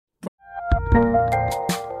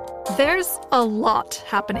There's a lot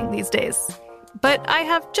happening these days, but I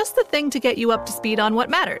have just the thing to get you up to speed on what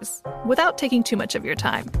matters, without taking too much of your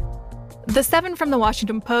time. The 7 from the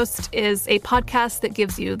Washington Post is a podcast that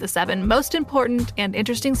gives you the 7 most important and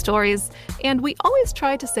interesting stories, and we always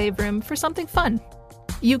try to save room for something fun.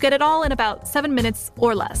 You get it all in about 7 minutes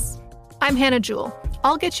or less. I'm Hannah Jewell.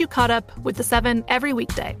 I'll get you caught up with the 7 every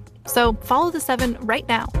weekday. So follow the 7 right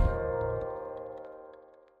now.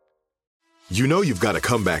 You know you've got a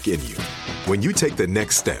comeback in you. When you take the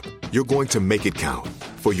next step, you're going to make it count.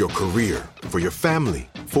 For your career, for your family,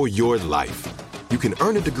 for your life. You can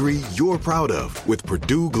earn a degree you're proud of with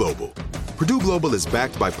Purdue Global. Purdue Global is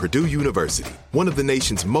backed by Purdue University, one of the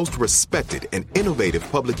nation's most respected and innovative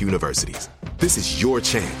public universities. This is your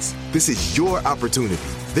chance. This is your opportunity.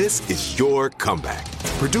 This is your comeback.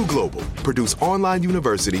 Purdue Global, Purdue's online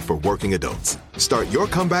university for working adults. Start your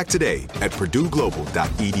comeback today at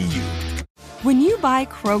purdueglobal.edu. When you buy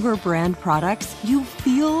Kroger brand products, you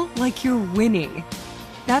feel like you're winning.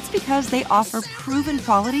 That's because they offer proven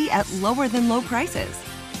quality at lower than low prices.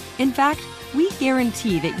 In fact, we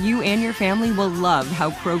guarantee that you and your family will love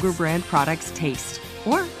how Kroger brand products taste,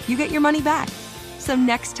 or you get your money back. So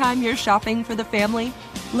next time you're shopping for the family,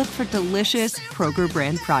 look for delicious Kroger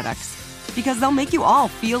brand products, because they'll make you all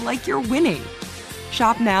feel like you're winning.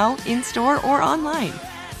 Shop now, in-store, or online.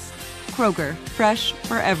 Kroger, fresh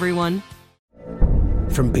for everyone.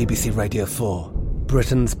 From BBC Radio 4,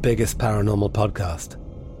 Britain's biggest paranormal podcast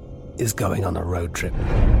is going on a road trip.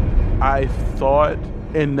 I thought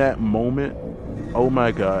in that moment, oh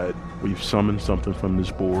my God, we've summoned something from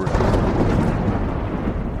this board.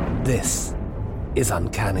 This is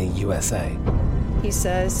Uncanny USA. He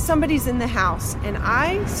says, somebody's in the house, and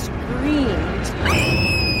I screamed.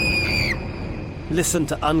 Listen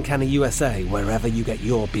to Uncanny USA wherever you get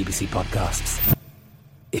your BBC podcasts,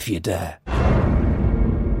 if you dare.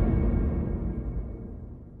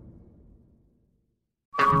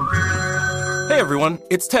 Hey everyone,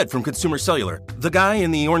 it's Ted from Consumer Cellular, the guy in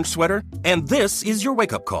the orange sweater, and this is your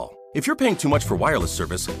wake-up call. If you're paying too much for wireless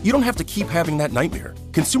service, you don't have to keep having that nightmare.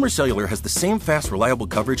 Consumer Cellular has the same fast, reliable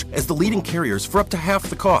coverage as the leading carriers for up to half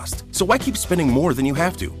the cost. So why keep spending more than you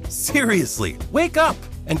have to? Seriously, wake up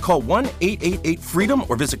and call 1-888-FREEDOM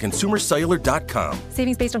or visit consumercellular.com.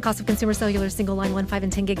 Savings based on cost of Consumer Cellular single line 1, 5,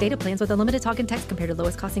 and 10 gig data plans with unlimited talk and text compared to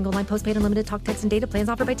lowest cost single line postpaid unlimited talk, text, and data plans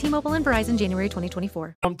offered by T-Mobile and Verizon January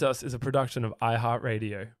 2024. Prompt Us is a production of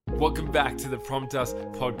iHeartRadio. Welcome back to the Prompt Us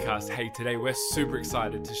podcast. Hey, today we're super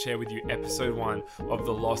excited to share with you episode 1 of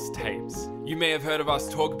The Lost Tapes. You may have heard of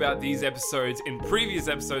us talk about these episodes in previous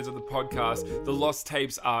episodes of the podcast. The Lost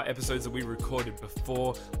Tapes are episodes that we recorded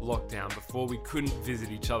before lockdown, before we couldn't visit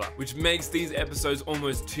each other, which makes these episodes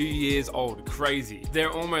almost 2 years old. Crazy.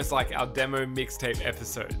 They're almost like our demo mixtape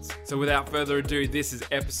episodes. So without further ado, this is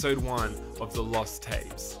episode 1 of The Lost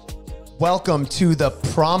Tapes. Welcome to the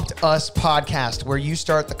Prompt Us podcast, where you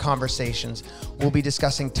start the conversations. We'll be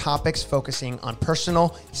discussing topics focusing on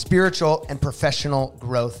personal, spiritual, and professional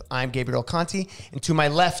growth. I'm Gabriel Conti, and to my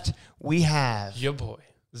left, we have... Your boy,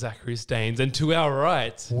 Zachary Staines, and to our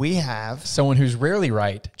right... we have... someone who's rarely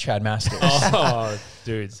right, Chad Masters. Oh,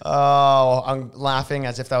 dudes. Oh, I'm laughing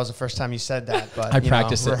as if that was the first time you said that, but I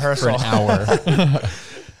practiced it for an hour.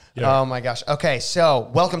 Yeah. Oh my gosh. Okay,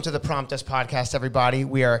 so welcome to the Prompt Us podcast, everybody.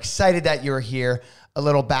 We are excited that you're here. A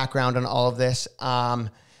little background on all of this. There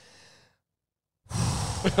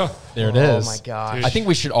it is. Oh my gosh. I think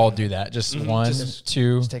we should all do that. Just one,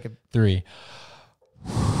 two, take a 3.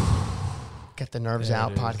 Get the nerves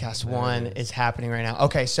out. Podcast 1 is happening right now.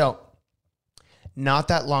 Okay, so not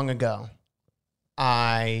that long ago,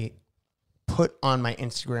 I put on my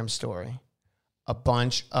Instagram story a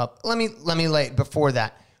bunch of... Let me lay before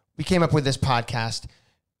that. We came up with this podcast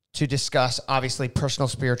to discuss, obviously, personal,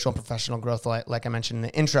 spiritual, and professional growth, like I mentioned in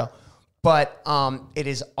the intro. But it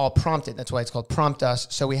is all prompted. That's why it's called Prompt Us.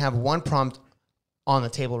 So we have one prompt on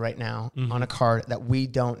the table right now on a card that we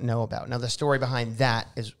don't know about. Now, the story behind that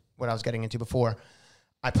is what I was getting into before.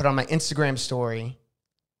 I put on my Instagram story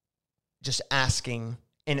just asking,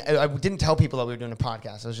 and I didn't tell people that we were doing a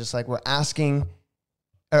podcast. I was just like, we're asking,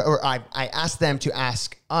 or I asked them to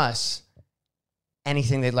ask us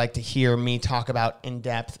anything they'd like to hear me talk about in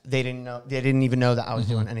depth. They didn't even know that I was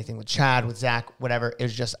doing anything with Chad, with Zach, whatever. It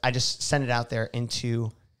was just, I just sent it out there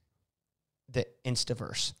into the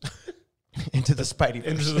Instaverse, into the Spideyverse,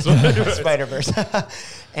 Into the Spider-Verse.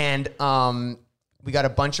 And we got a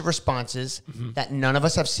bunch of responses that none of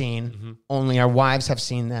us have seen. Only our wives have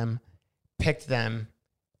seen them, picked them,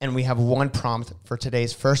 and we have one prompt for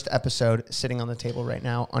today's first episode sitting on the table right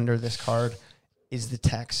now. Under this card is the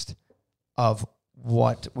text of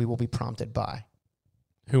what we will be prompted by.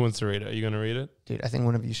 Who wants to read it? Are you going to read it? Dude, I think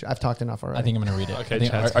one of you should. I've talked enough already. I think I'm going to read it.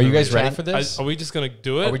 Okay, are you guys ready for this? Are we just going to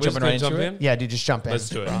do it? Are we jumping right into it? Yeah, dude, just jump in. Let's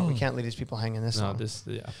do it. We can't leave these people hanging this long.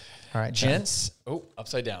 Yeah. All right, gents. Oh,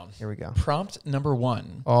 upside down. Here we go. Prompt number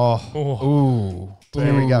 1. Ooh.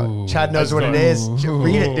 Here we go. Chad knows what it is.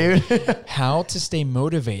 Read it, dude. How to stay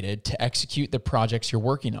motivated to execute the projects you're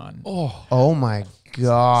working on. Oh my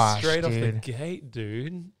gosh, Straight off the dude. gate,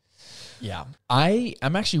 dude. Yeah.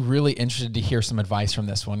 I'm actually really interested to hear some advice from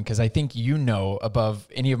this one because I think you know above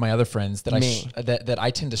any of my other friends that that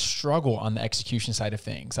I tend to struggle on the execution side of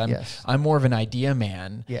things. I'm more of an idea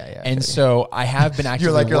man. Yeah. And so I have been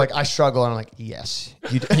actively You're like I struggle, and I'm like, yes,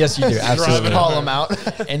 you do. Yes, you do. Absolutely. Call them out.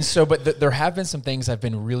 And so, but there have been some things I've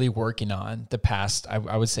been really working on the past, I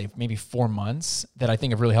would say maybe 4 months that I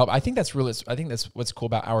think have really helped. I think that's what's cool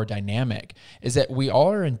about our dynamic is that we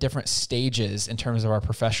all are in different stages in terms of our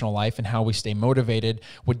professional life and how we stay motivated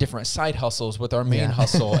with different side hustles, with our main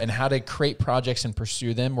hustle, and how to create projects and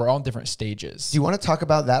pursue them. We're all in different stages. Do you want to talk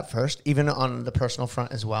about that first, even on the personal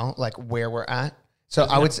front as well, like where we're at? So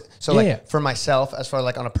I would, for myself, as far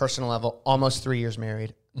like on a personal level, almost 3 years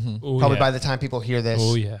married. Mm-hmm. Ooh, Probably by the time people hear this,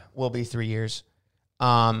 will be 3 years.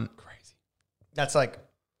 Crazy. That's like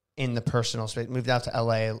in the personal space. Moved out to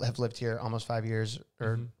LA, have lived here almost 5 years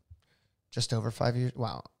or just over 5 years.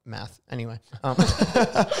 Wow, math. Anyway,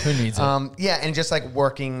 who needs it? Yeah, and just like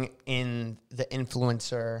working in the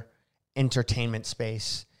influencer entertainment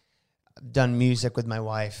space. I've done music with my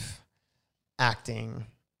wife, acting,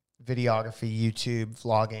 videography, YouTube,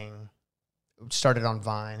 vlogging. Started on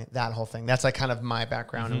Vine, that whole thing. That's like kind of my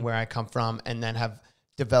background and where I come from, and then have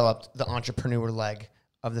developed the entrepreneur leg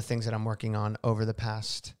of the things that I'm working on over the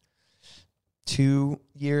past 2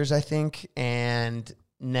 years, I think. And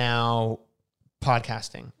now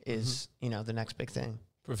podcasting is, the next big thing.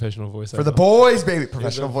 Professional voiceover. For the boys, baby.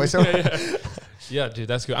 Professional voiceover. Yeah, dude,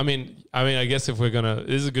 that's good. I mean, I guess if we're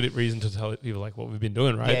this is a good reason to tell people like what we've been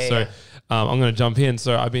doing, right? I'm going to jump in.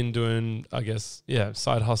 So I've been doing, I guess,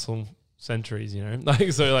 side hustle centuries,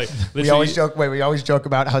 we always joke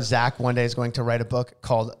about how Zach one day is going to write a book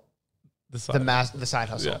called the Side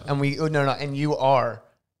Hustle. Yeah. And you are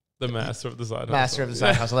the master of the side hustle. Master of the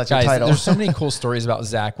side hustle. That's Guys, your title. There's so many cool stories about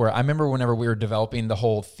Zach where I remember whenever we were developing the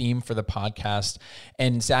whole theme for the podcast,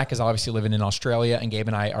 and Zach is obviously living in Australia and Gabe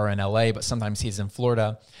and I are in LA, but sometimes he's in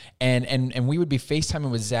Florida. And we would be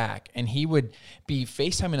FaceTiming with Zach, and he would be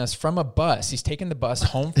FaceTiming us from a bus. He's taking the bus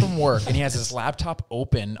home from work, and he has his laptop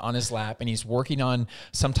open on his lap, and he's working on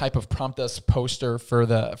some type of Prompt Us poster for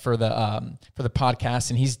the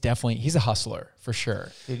podcast. And he's a hustler for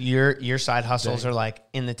sure. Dude, your side hustles are like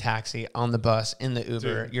in the taxi, on the bus, in the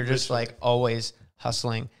Uber. Dude, you're just like always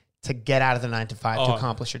hustling to get out of the 9 to 5 to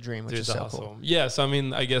accomplish your dream, which is so cool. Yeah, so I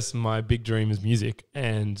mean, I guess my big dream is music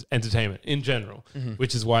and entertainment in general,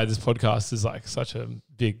 which is why this podcast is like such a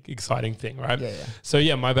big, exciting thing, right? Yeah. So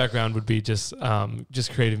yeah, my background would be just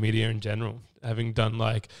creative media in general, having done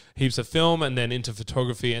like heaps of film and then into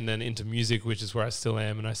photography and then into music, which is where I still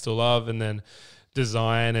am and I still love, and then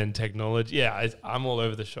design and technology. Yeah, I'm all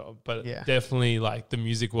over the shop, but definitely like the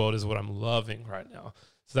music world is what I'm loving right now.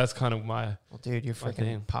 So that's kind of my... Well, dude, you're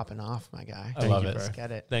freaking popping off, my guy. I love it. Let's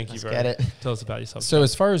get it. Thank you, bro. Get it. Tell us about yourself. So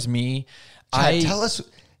as far as me, Chad, tell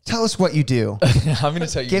us what you do. I'm going to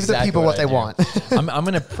tell you Give the people what they want. I'm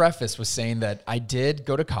going to preface with saying that I did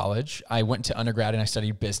go to college. I went to undergrad and I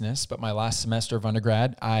studied business, but my last semester of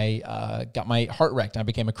undergrad, I got my heart wrecked. I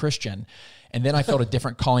became a Christian. And then I felt a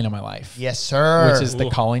different calling in my life. Yes, sir. Which is the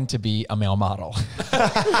calling to be a male model.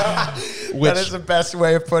 That is the best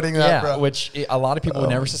way of putting that, bro. Which a lot of people would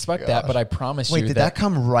never suspect that, but I promise you. Wait, did that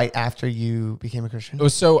come right after you became a Christian?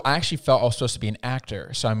 So I actually felt I was supposed to be an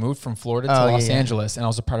actor. So I moved from Florida to Los Angeles, and I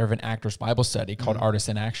was a part of an actor's Bible study called Artists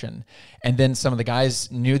in Action. And then some of the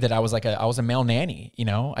guys knew that I was a male nanny.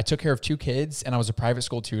 I took care of 2 kids, and I was a private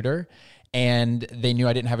school tutor. And they knew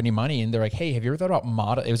I didn't have any money. And they're like, hey, have you ever thought about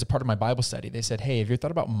model? It was a part of my Bible study. They said, hey, have you ever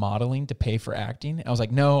thought about modeling to pay for acting? And I was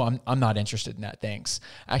like, no, I'm not interested in that. Thanks.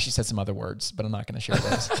 I actually said some other words, but I'm not going to share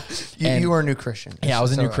those. You were a new Christian. Yeah, I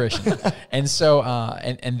was a new Christian. And so,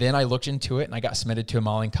 and then I looked into it and I got submitted to a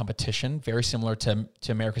modeling competition, very similar to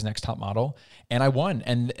America's Next Top Model. And I won.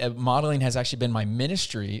 And modeling has actually been my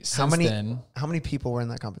ministry since then. How many people were in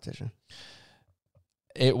that competition?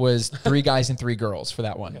 It was 3 guys and 3 girls for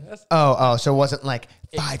that one. So it wasn't like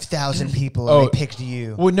 5,000 people and they picked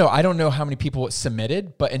you. Well, no, I don't know how many people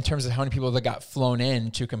submitted, but in terms of how many people that got flown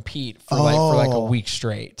in to compete for like a week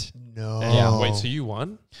straight. No. Yeah. Wait, so you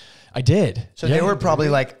won? I did. So there were probably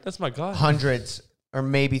like that's my God. hundreds or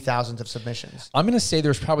maybe thousands of submissions? I'm going to say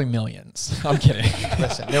there's probably millions. I'm kidding.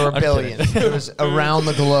 Listen, there were billions. It was around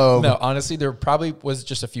the globe. No, honestly, there probably was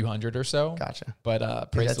just a few hundred or so. Gotcha.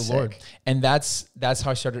 But praise the Lord. And that's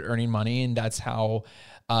how I started earning money, and that's how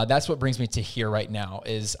that's what brings me to here right now.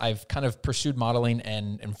 Is I've kind of pursued modeling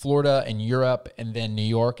in Florida and Europe, and then New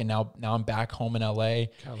York, and now I'm back home in LA.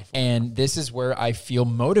 California. And this is where I feel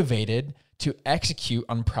motivated to execute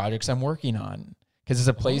on projects I'm working on. Because it's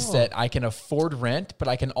a place that I can afford rent, but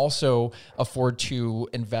I can also afford to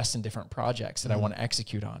invest in different projects that I want to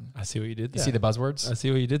execute on. I see what you did there. You see the buzzwords? I see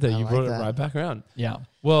what you did there. You brought it right back around. Yeah.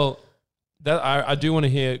 Well, that I do want to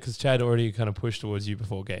hear, because Chad already kind of pushed towards you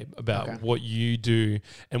before, Gabe, about what you do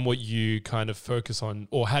and what you kind of focus on,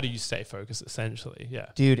 or how do you stay focused, essentially. Yeah.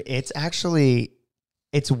 Dude, it's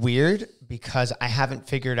weird because I haven't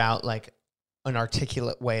figured out like an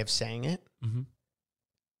articulate way of saying it. Mm-hmm.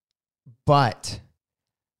 But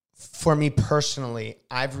for me personally,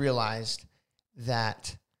 I've realized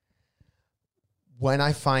that when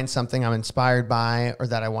I find something I'm inspired by or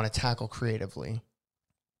that I want to tackle creatively,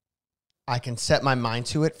 I can set my mind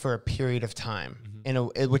to it for a period of time,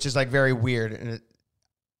 which is like very weird. And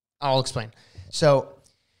I'll explain. So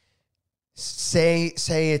say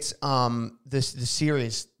it's the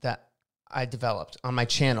series that I developed on my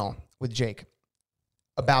channel with Jake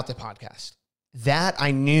about the podcast. That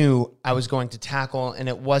I knew I was going to tackle, and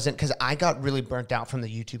it wasn't because I got really burnt out from the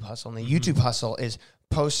YouTube hustle. And the YouTube hustle is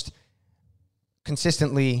post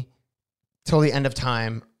consistently till the end of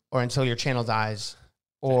time or until your channel dies,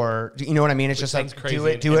 or you know what I mean? It's just like crazy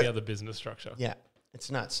do it. Any other business structure. Yeah, it's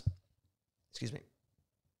nuts. Excuse me.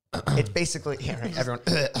 It's basically right, everyone.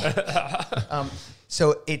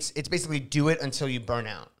 So it's basically do it until you burn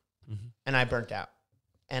out, and I burnt out.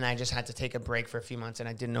 And I just had to take a break for a few months, and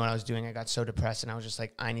I didn't know what I was doing. I got so depressed, and I was just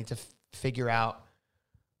like, I need to figure out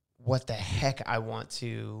what the heck I want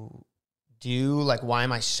to do. Like, why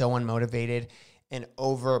am I so unmotivated? And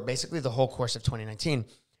over basically the whole course of 2019,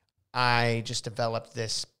 I just developed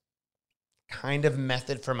this kind of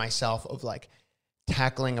method for myself of like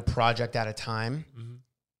tackling a project at a time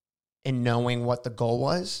and knowing what the goal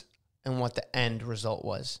was and what the end result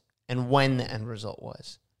was and when the end result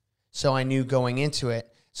was. So I knew going into it.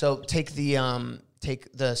 So take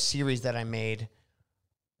the series that I made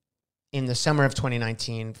in the summer of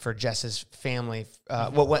 2019 for Jess's family.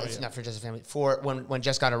 It's not for Jess's family. For when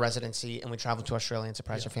Jess got a residency and we traveled to Australia and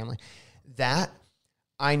surprised her family. That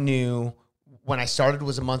I knew when I started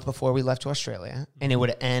was a month before we left to Australia, and it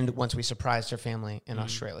would end once we surprised her family in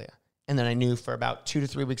Australia. And then I knew for about 2 to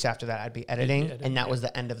 3 weeks after that, I'd be editing, and that was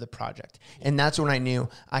the end of the project. And that's when I knew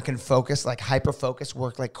I can focus, like hyper-focus,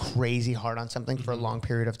 work like crazy hard on something for a long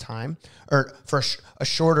period of time, or for a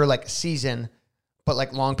shorter like season, but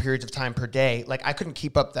like long periods of time per day. Like I couldn't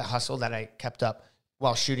keep up the hustle that I kept up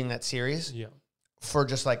while shooting that series for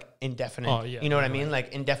just like indefinite. You know what I mean?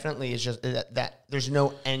 Like indefinitely is just that there's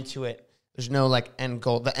no end to it. There's no like end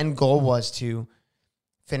goal. The end goal was to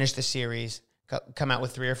finish the series, come out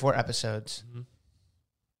with 3 or 4 episodes,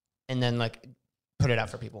 and then like put it out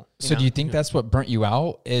for people. So do you think that's what burnt you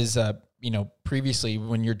out is, previously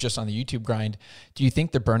when you're just on the YouTube grind, do you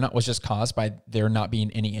think the burnout was just caused by there not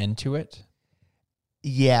being any end to it?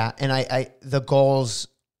 Yeah. And I the goals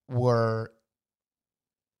were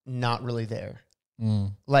not really there.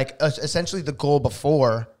 Like essentially the goal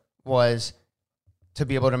before was to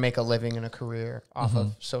be able to make a living and a career off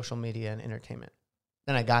of social media and entertainment.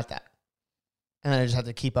 Then I got that. And then I just had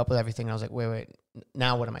to keep up with everything. And I was like, wait,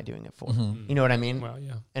 now what am I doing it for? You know what I mean? Wow,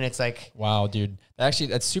 yeah. And it's like... Wow, dude. Actually,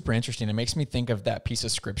 that's super interesting. It makes me think of that piece of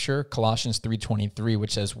scripture, Colossians 3:23,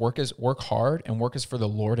 which says, work hard and work is for the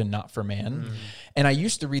Lord and not for man. And I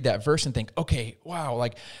used to read that verse and think, okay, wow,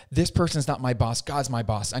 like this person's not my boss. God's my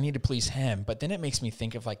boss. I need to please him. But then it makes me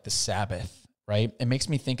think of like the Sabbath, right? It makes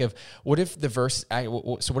me think of what if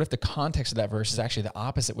the context of that verse is actually the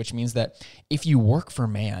opposite, which means that if you work for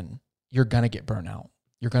man, you're going to get burnt out.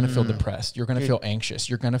 You're going to feel depressed. You're going to feel anxious.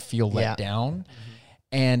 You're going to feel let down.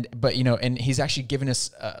 But he's actually given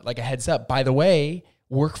us like a heads up, by the way,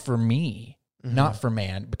 work for me, not for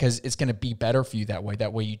man, because it's going to be better for you that way.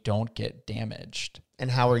 That way you don't get damaged.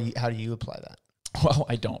 And how do you apply that? Well,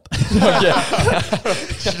 I don't.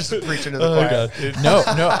 Just preaching to the choir. No.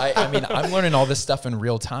 I mean, I'm learning all this stuff in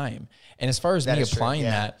real time. And as far as me applying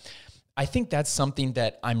that, I think that's something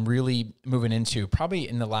that I'm really moving into probably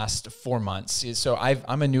in the last 4 months. So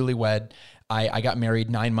I'm a newlywed. I got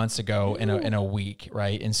married 9 months ago in a week,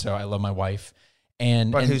 right? And so I love my wife.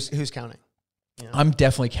 But who's counting? You know? I'm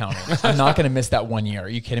definitely counting. I'm not going to miss that 1 year. Are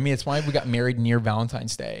you kidding me? It's why we got married near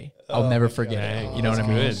Valentine's Day. I'll never forget it. You know what I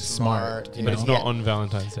mean? good. Smart. But it's not on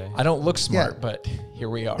Valentine's Day. I don't look smart, but here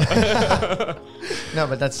we are. No,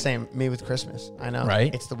 but that's the same. Me with Christmas. I know.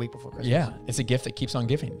 Right? It's the week before Christmas. Yeah. It's a gift that keeps on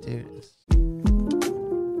giving. Dude.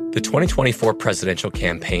 The 2024 presidential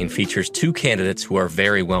campaign features two candidates who are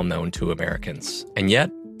very well known to Americans. And yet,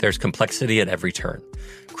 there's complexity at every turn.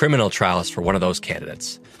 Criminal trials for one of those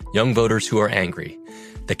candidates. Young voters who are angry.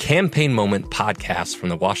 The Campaign Moment podcast from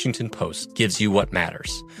the Washington Post gives you what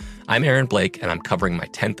matters. I'm Aaron Blake, and I'm covering my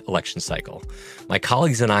 10th election cycle. My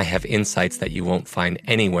colleagues and I have insights that you won't find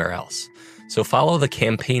anywhere else. So follow the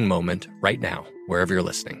Campaign Moment right now, wherever you're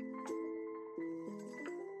listening.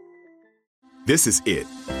 This is it.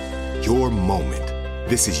 Your moment.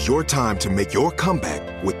 This is your time to make your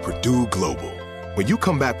comeback with Purdue Global. When you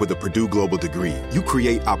come back with a Purdue Global degree, you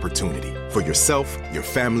create opportunity for yourself, your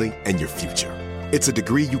family, and your future. It's a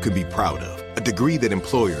degree you can be proud of, a degree that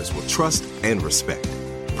employers will trust and respect.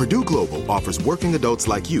 Purdue Global offers working adults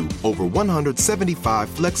like you over 175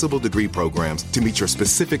 flexible degree programs to meet your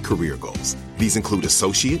specific career goals. These include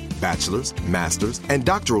associate, bachelor's, master's, and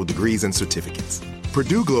doctoral degrees and certificates.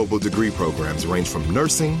 Purdue Global degree programs range from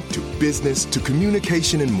nursing to business to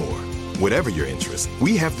communication and more. Whatever your interest,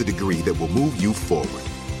 we have the degree that will move you forward.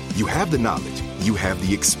 You have the knowledge, you have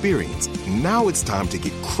the experience. Now it's time to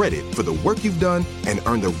get credit for the work you've done and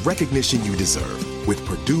earn the recognition you deserve with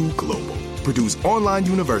Purdue Global, Purdue's online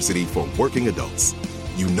university for working adults.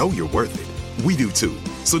 You know you're worth it. We do too.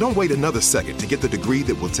 So don't wait another second to get the degree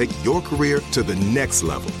that will take your career to the next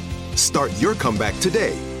level. Start your comeback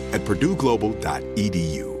today at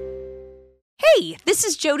purdueglobal.edu. Hey, this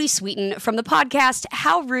is Jodie Sweetin from the podcast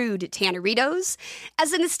How Rude, Tanneritos.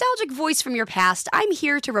 As a nostalgic voice from your past, I'm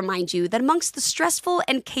here to remind you that amongst the stressful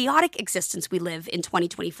and chaotic existence we live in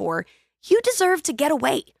 2024, you deserve to get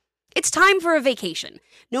away. It's time for a vacation,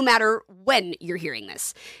 no matter when you're hearing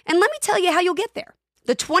this. And let me tell you how you'll get there.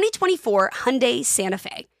 The 2024 Hyundai Santa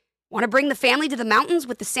Fe. Want to bring the family to the mountains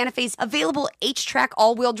with the Santa Fe's available H-Track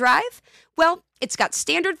all-wheel drive? Well, it's got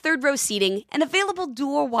standard third-row seating and available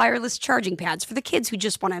dual wireless charging pads for the kids who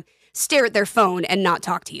just want to stare at their phone and not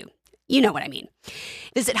talk to you. You know what I mean.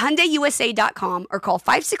 Visit HyundaiUSA.com or call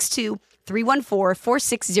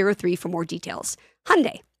 562-314-4603 for more details.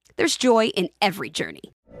 Hyundai, there's joy in every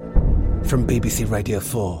journey. From BBC Radio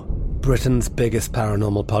 4, Britain's biggest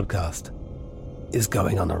paranormal podcast is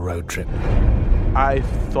going on a road trip. I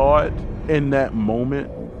thought in that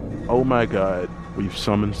moment, oh my God, we've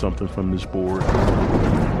summoned something from this board.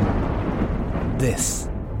 This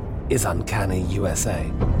is Uncanny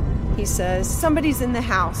USA. He says, somebody's in the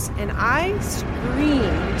house, and I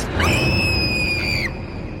screamed.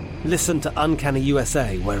 Listen to Uncanny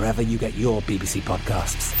USA wherever you get your BBC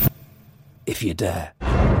podcasts, if you dare.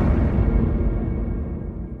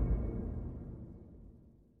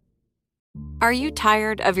 Are you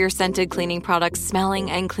tired of your scented cleaning products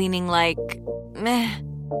smelling and cleaning like meh?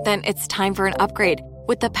 Then it's time for an upgrade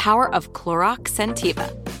with the power of Clorox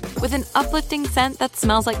Scentiva. With an uplifting scent that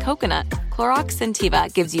smells like coconut, Clorox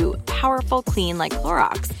Scentiva gives you powerful clean like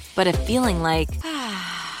Clorox, but a feeling like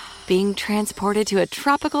being transported to a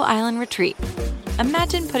tropical island retreat.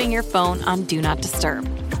 Imagine putting your phone on Do Not Disturb,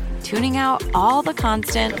 tuning out all the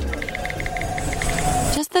constant,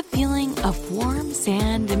 just the feeling of warm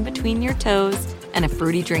sand in between your toes and a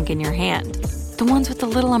fruity drink in your hand. The ones with the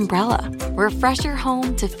little umbrella. Refresh your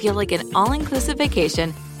home to feel like an all-inclusive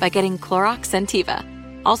vacation by getting Clorox Scentiva.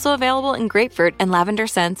 Also available in grapefruit and lavender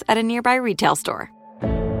scents at a nearby retail store.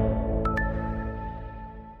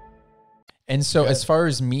 And so as far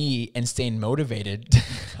as me and staying motivated,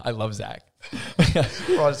 I love Zach.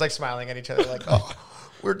 We're all just like smiling at each other like, oh,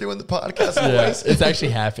 we're doing the podcast. Yeah, Boys. it's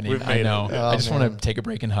actually happening. I know. Oh, I just want to take a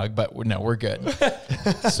break and hug, but no, we're good.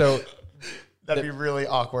 So that'd be really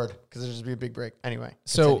awkward because there'd just be a big break. Anyway.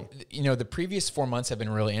 So, the previous 4 months have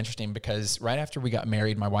been really interesting because right after we got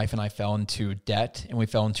married, my wife and I fell into debt and we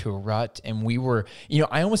fell into a rut, and we were,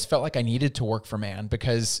 I almost felt like I needed to work for man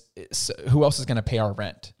because who else is going to pay our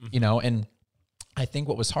rent, and I think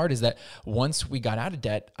what was hard is that once we got out of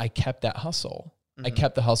debt, I kept that hustle. I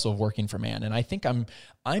kept the hustle of working for man. And I think I'm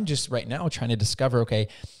just right now trying to discover, okay,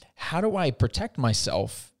 how do I protect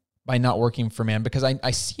myself by not working for man? Because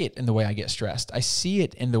I see it in the way I get stressed. I see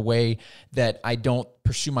it in the way that I don't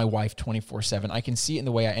pursue my wife 24/7. I can see it in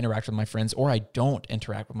the way I interact with my friends, or I don't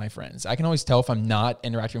interact with my friends. I can always tell if I'm not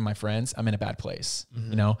interacting with my friends, I'm in a bad place,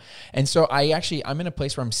 And so I'm in a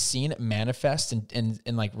place where I'm seeing it manifest in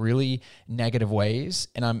like really negative ways,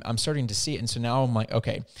 and I'm starting to see it. And so now I'm like,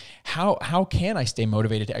 okay, how can I stay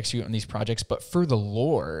motivated to execute on these projects, but for the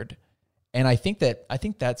Lord, And I think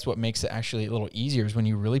that's what makes it actually a little easier is when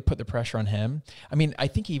you really put the pressure on him. I mean, I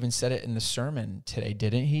think he even said it in the sermon today,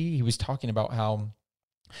 didn't he? He was talking about how,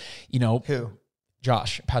 who?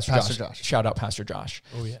 Josh, Pastor Josh. Shout out Pastor Josh.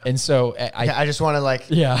 Oh yeah. And so I just want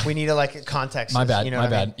to we need to context. My bad. You know my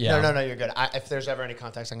bad. I mean? Yeah. No, you're good. If there's ever any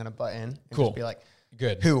context, I'm going to butt in and cool. just be like,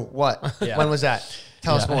 good. Who? What? Yeah. When was that?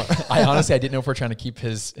 Tell us more. I honestly didn't know if we're trying to keep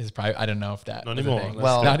his private. I don't know if that. Not anymore.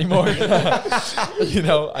 Well, not anymore.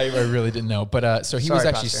 I really didn't know. But so he was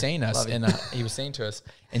actually saying us, and he was saying to us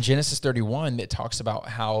in Genesis 31 that talks about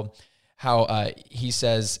how he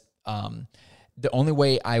says. The only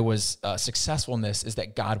way I was successful in this is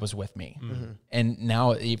that God was with me. Mm-hmm. And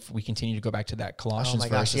now if we continue to go back to that Colossians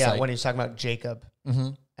verse. Yeah, when he's talking about Jacob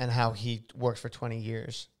and how he worked for 20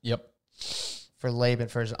 years. Yep. For Laban,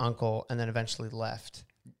 for his uncle, and then eventually left.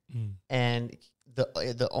 Mm. And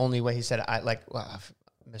the only way he said it, I'm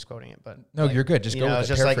misquoting it, but. No, you're good. Just go with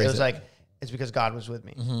it. It was like, it's because God was with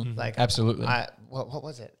me. Mm-hmm. Like, absolutely. What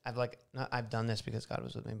was it? I've done this because God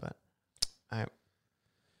was with me, but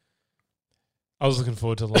I was looking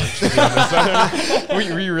forward to lunch. To be honest. Were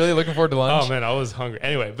you really looking forward to lunch? Oh man, I was hungry.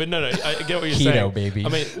 Anyway, but no, I get what you're saying. Keto, baby. I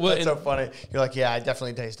mean, that's so funny. You're like, yeah, I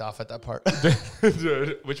definitely taste off at that part.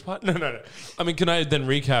 Which part? No. I mean, can I then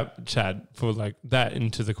recap, Chad, for that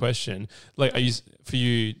into the question? Are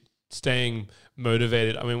you staying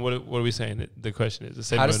motivated? I mean, what are we saying? The question is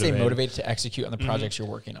how to stay motivated to execute on the projects you're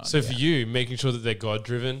working on. So for you, making sure that they're God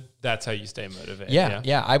driven, that's how you stay motivated.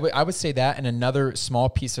 Yeah. I would say that. And another small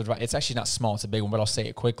piece of advice, it's actually not small, it's a big one, but I'll say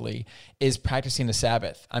it quickly, is practicing the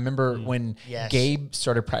Sabbath. I remember when Gabe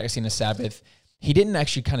started practicing the Sabbath, he didn't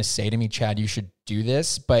actually kind of say to me, Chad, you should do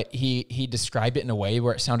this, but he described it in a way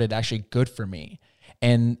where it sounded actually good for me.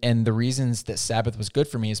 And the reasons that Sabbath was good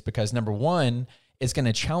for me is because number one, it's going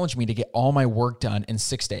to challenge me to get all my work done in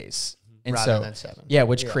 6 days. And rather than 7. Yeah,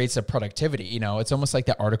 which creates a productivity. It's almost like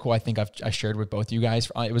that article I think I shared with both you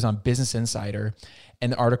guys. It was on Business Insider.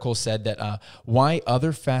 And the article said that why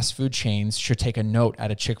other fast food chains should take a note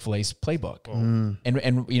out of Chick-fil-A's playbook.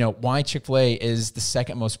 And why Chick-fil-A is the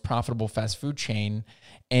second most profitable fast food chain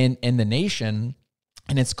in the nation.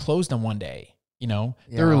 And it's closed on one day.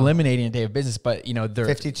 They're eliminating a day of business, but they're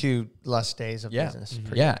 52 less days of business.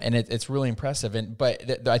 Mm-hmm. Yeah. And it's really impressive.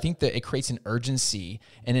 But I think that it creates an urgency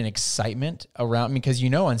and an excitement around, because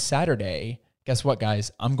on Saturday, guess what,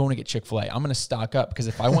 guys? I'm going to get Chick-fil-A. I'm going to stock up, because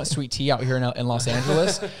if I want sweet tea out here in Los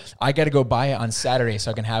Angeles, I got to go buy it on Saturday so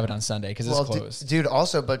I can have it on Sunday because it's closed. Dude,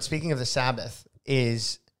 also, but speaking of the Sabbath,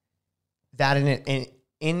 is that in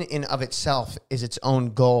and of itself is its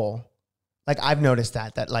own goal. I've noticed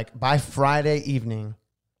that by Friday evening,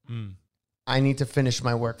 I need to finish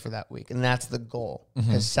my work for that week. And that's the goal.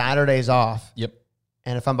 Because Saturday's off. Yep.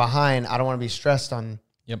 And if I'm behind, I don't want to be stressed on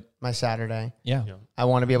my Saturday. Yeah. I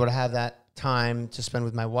want to be able to have that time to spend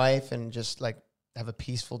with my wife and just have a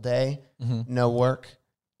peaceful day, no work.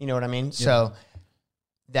 You know what I mean? Yeah. So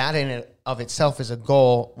that in and of itself is a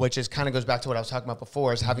goal, which is kind of goes back to what I was talking about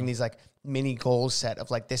before, is having these mini goals set of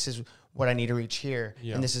this is what I need to reach here.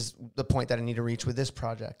 Yeah. And this is the point that I need to reach with this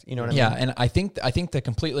project. You know what I mean? Yeah. And I think the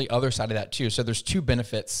completely other side of that too. So there's 2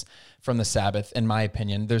 benefits from the Sabbath, in my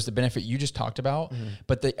opinion. There's the benefit you just talked about,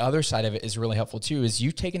 but the other side of it is really helpful too, is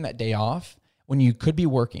you taking that day off when you could be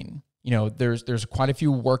working. There's quite a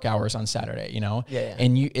few work hours on Saturday, Yeah.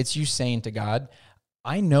 And it's you saying to God,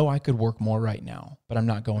 I know I could work more right now, but I'm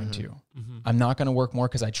not going to. Mm-hmm. I'm not going to work more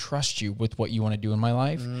because I trust you with what you want to do in my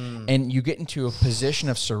life. And you get into a position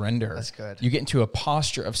of surrender. That's good. You get into a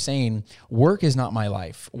posture of saying, work is not my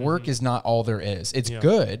life. Work is not all there is. It's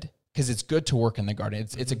good because it's good to work in the garden.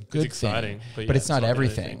 It's a good thing, but it's not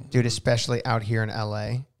everything. Dude, especially out here in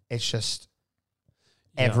LA, it's just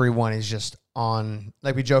everyone is just on,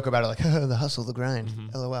 we joke about it, the hustle, the grind,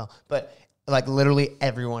 LOL. But literally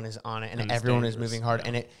everyone is on it and everyone is moving hard.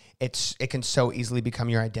 And it can so easily become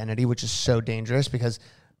your identity, which is so dangerous, because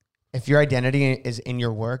if your identity is in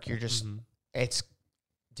your work, you're just, it's,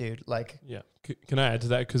 dude, Yeah. Can I add to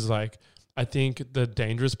that? Because I think the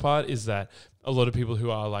dangerous part is that a lot of people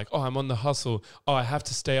who are I'm on the hustle. Oh, I have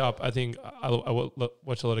to stay up. I think I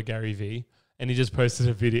watch a lot of Gary Vee. And he just posted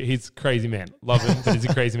a video. He's a crazy man. Love him, but he's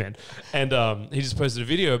a crazy man. And he just posted a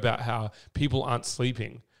video about how people aren't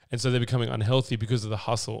sleeping. And so they're becoming unhealthy because of the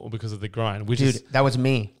hustle or because of the grind. That was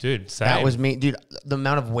me. Dude, same. That was me. Dude, the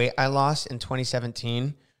amount of weight I lost in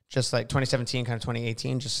 2017, just 2017, kind of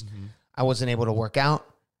 2018, I wasn't able to work out.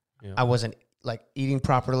 Yeah. I wasn't eating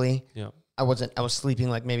properly. Yeah. I was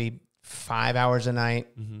sleeping maybe 5 hours a night.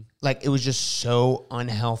 It was just so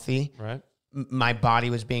unhealthy. Right. My body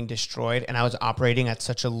was being destroyed and I was operating at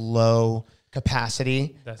such a low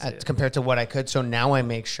capacity compared to what I could. So now I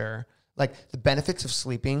make sure Like the benefits of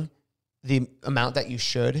sleeping, the amount that you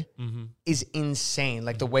should is insane.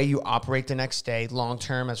 Like the way you operate the next day, long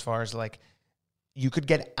term, as far as like you could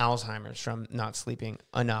get Alzheimer's from not sleeping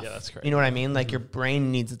enough. Yeah, that's crazy. You know what I mean? Like your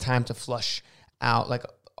brain needs the time to flush out like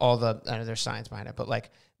all the, I know there's science behind it, but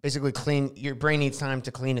like basically your brain needs time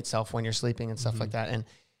to clean itself when you're sleeping and stuff like that. And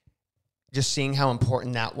just seeing how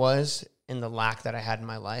important that was in the lack that I had in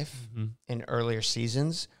my life in earlier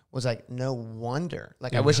seasons was like, no wonder.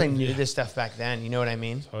 Like, I wish I knew this stuff back then. You know what I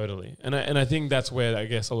mean? Totally. And I think that's where I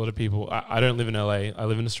guess a lot of people, I don't live in LA, I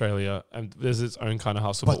live in Australia, and there's its own kind of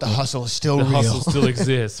hustle. But the hustle is still real. The real. hustle still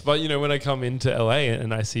exists. But, you know, when I come into LA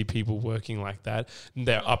and I see people working like that, and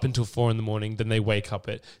they're up until 4 a.m, then they wake up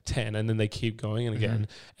at 10 and then they keep going and again.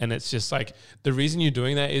 And it's just like, the reason you're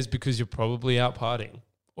doing that is because you're probably out partying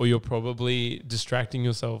or you're probably distracting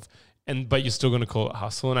yourself. But you're still going to call it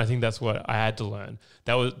hustle. And I think that's what I had to learn.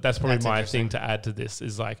 That's probably my thing to add to this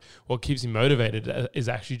is like what keeps me motivated is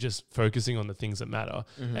actually just focusing on the things that matter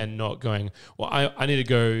and not going, well, I need to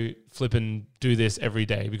go flip and do this every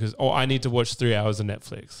day because, I need to watch 3 hours of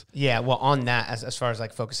Netflix. Yeah. Well, on that, as far as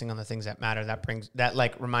like focusing on the things that matter, that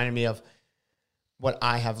like reminded me of what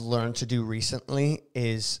I have learned to do recently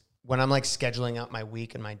is when I'm like scheduling out my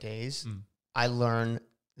week and my days, I learn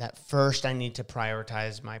that first I need to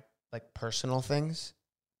prioritize my like personal things.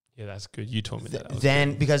 Yeah, that's good. You told me that.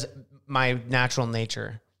 Then, because my natural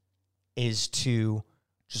nature is to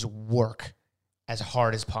just work as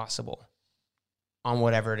hard as possible on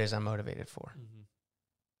whatever it is I'm motivated for.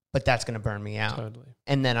 But that's going to burn me out. Totally.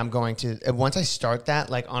 And then I'm going to, once I start that,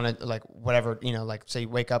 like on a, like whatever, you know, like say you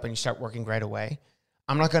wake up and you start working right away,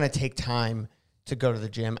 I'm not going to take time to go to the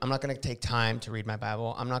gym. I'm not going to take time to read my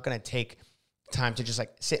Bible. I'm not going to take time to just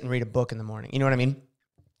like sit and read a book in the morning. You know what I mean?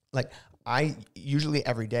 Like I usually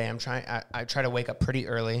every day I try to wake up pretty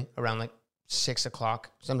early around like 6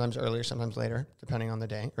 o'clock, sometimes earlier, sometimes later, depending on the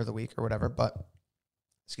day or the week or whatever. But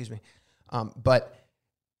excuse me. But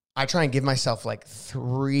I try and give myself like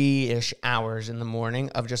 3-ish hours in the morning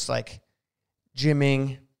of just like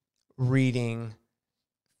gymming, reading,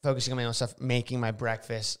 focusing on my own stuff, making my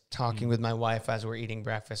breakfast, talking with my wife as we're eating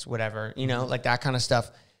breakfast, whatever, you know, like that kind of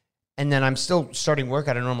stuff. And then I'm still starting work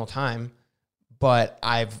at a normal time. But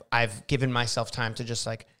I've given myself time to just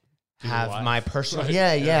like have my personal,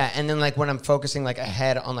 yeah. And then like when I'm focusing like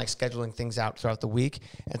ahead on like scheduling things out throughout the week,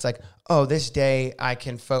 it's like, oh, this day I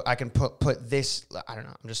can put this, I don't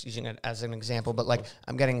know, I'm just using it as an example, but like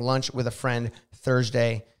I'm getting lunch with a friend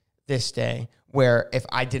Thursday, this day, where if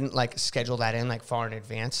I didn't like schedule that in like far in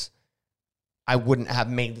advance, I wouldn't have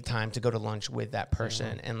made the time to go to lunch with that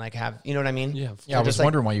person and like have, you know what I mean? Yeah. I was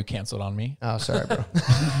wondering why you canceled on me. Oh, sorry, bro.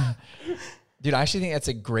 Dude, I actually think that's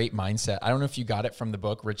a great mindset. I don't know if you got it from the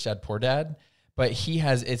book, Rich Dad, Poor Dad, but he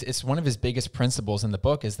has, it's one of his biggest principles in the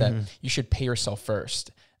book is that you should pay yourself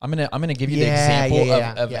first. I'm gonna give you the example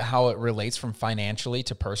of how it relates from financially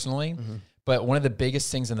to personally. But one of the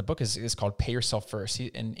biggest things in the book is called pay yourself first.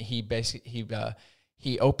 He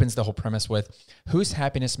opens the whole premise with whose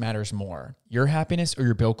happiness matters more, your happiness or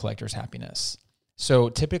your bill collector's happiness. So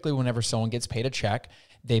typically whenever someone gets paid a check,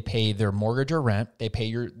 they pay their mortgage or rent, they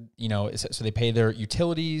pay so they pay their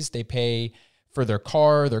utilities, they pay for their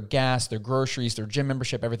car, their gas, their groceries, their gym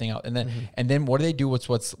membership, everything else. And then what do they do with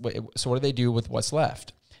what's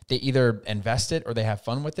left? They either invest it or they have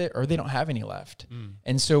fun with it or they don't have any left.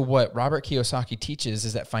 And so what Robert Kiyosaki teaches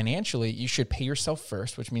is that financially you should pay yourself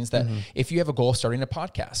first, which means that if you have a goal of starting a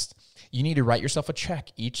podcast, you need to write yourself a check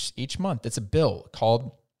each month. It's a bill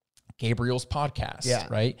called Gabriel's Podcast,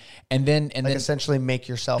 right? And then essentially make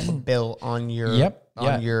yourself a bill on your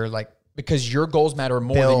your like, because your goals matter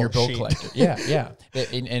more than your bill collector. And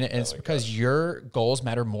it's because your goals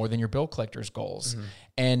matter more than your bill collector's goals.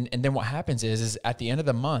 And then what happens is at the end of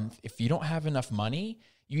the month, if you don't have enough money,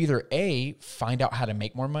 you either A, find out how to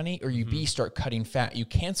make more money, or you B, start cutting fat. You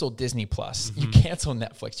cancel Disney Plus, you cancel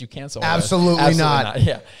Netflix, you cancel absolutely not.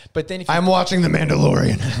 Yeah, but then if I'm watching The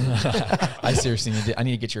Mandalorian, I seriously need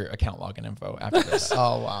to get your account login info after this.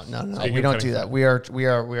 Oh wow, no, we don't do that. We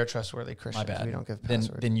are trustworthy Christians. My bad. We don't give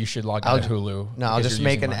passwords. Then you should log on to Hulu. No, I'll just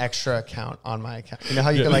make an extra account on my account. You know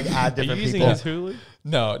how you can like add different people. Are you using his Hulu?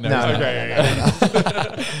 No.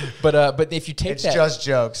 Okay. But if you take it's just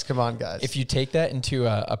jokes. Come on, guys. If you take that into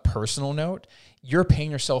a personal note, you're paying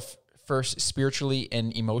yourself first spiritually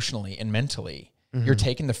and emotionally and mentally. You're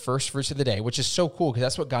taking the first fruits of the day, which is so cool because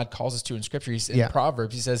that's what God calls us to in Scripture. In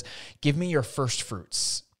Proverbs, he says, give me your first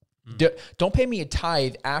fruits. Don't pay me a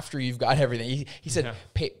tithe after you've got everything. He said,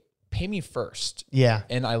 pay me first. Yeah.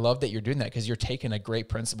 And I love that you're doing that because you're taking a great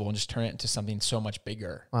principle and just turn it into something so much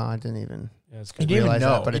bigger. Wow, I didn't even realize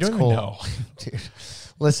that, but it's cool. Even know. Dude,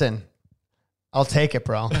 listen, I'll take it,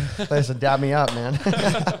 bro. Listen, dab me up, man.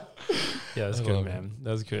 Yeah, that's good, man.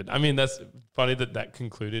 That's good. I mean, that's funny that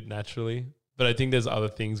concluded naturally. But I think there's other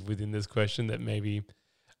things within this question that maybe,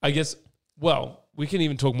 I guess, well, we can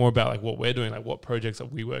even talk more about like what we're doing, like what projects are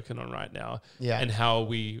we working on right now, and how are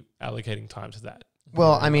we allocating time to that.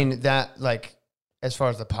 Well, I mean that like as far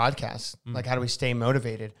as the podcast, like how do we stay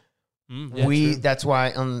motivated? That's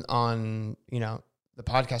why on you know the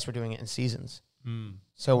podcast we're doing it in seasons,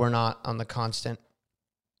 so we're not on the constant.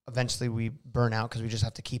 Eventually we burn out because we just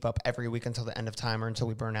have to keep up every week until the end of time or until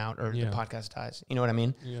we burn out or the podcast dies. You know what I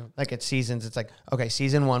mean? Yeah. Like it's seasons. It's like, okay,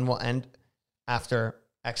 season 1 will end after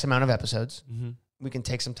X amount of episodes. We can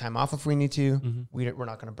take some time off if we need to. We're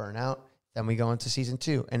not going to burn out. Then we go into season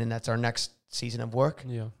 2 and then that's our next season of work.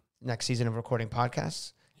 Next season of recording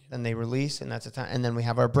podcasts. Then they release and that's a time. And then we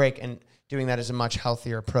have our break, and doing that is a much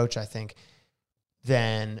healthier approach, I think,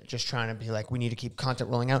 than just trying to be like, we need to keep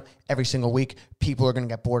content rolling out every single week. People are going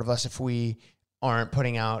to get bored of us if we aren't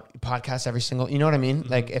putting out podcasts every single, you know what I mean?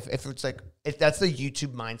 Like if it's like, if that's the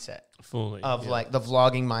YouTube mindset of like the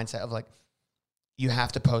vlogging mindset of like, you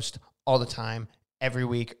have to post all the time every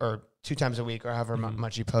week or 2 times a week or however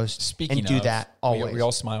much you post. Speaking and do of, that always. We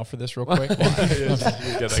all smile for this real quick. Sorry. He's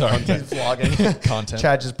vlogging. Content.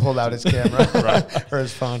 Chad just pulled out his camera or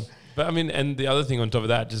his phone. But I mean, and the other thing on top of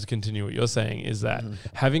that, just to continue what you're saying, is that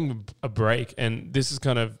having a break, and this is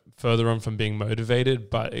kind of further on from being motivated,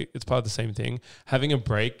 but it's part of the same thing. Having a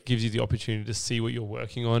break gives you the opportunity to see what you're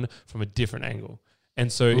working on from a different angle. And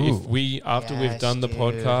so if we, after we've done the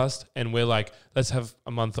podcast and we're like, let's have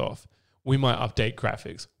a month off, we might update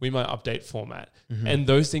graphics, we might update format. And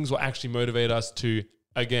those things will actually motivate us to,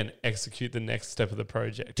 again, execute the next step of the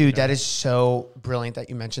project. Dude, that is so brilliant that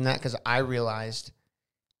you mentioned that, because I realized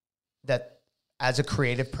that as a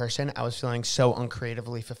creative person, I was feeling so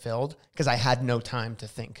uncreatively fulfilled because I had no time to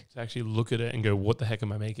think. To actually look at it and go, what the heck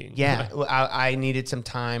am I making? Yeah, I needed some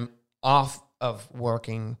time off of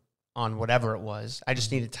working on whatever it was. I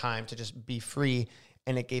just needed time to just be free,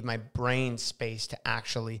 and it gave my brain space to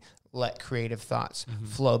actually let creative thoughts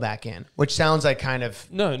flow back in, which sounds like kind of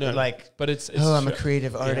like, but it's I'm a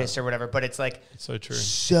creative artist or whatever, but it's like it's so true,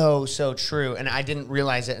 so true. And I didn't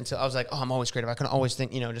realize it until I was like, oh, I'm always creative. I can always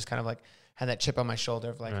think, just kind of like had that chip on my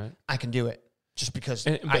shoulder of like, I can do it just because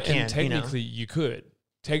I can. And technically you could.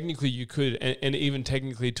 Technically you could, and even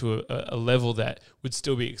technically to a level that would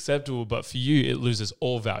still be acceptable, but for you, it loses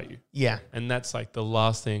all value. Yeah. And that's like the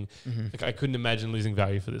last thing. Like I couldn't imagine losing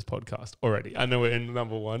value for this podcast already. I know we're in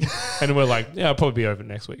number 1 and we're like, I'll probably be over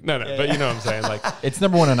next week. No, but you know what I'm saying? Like it's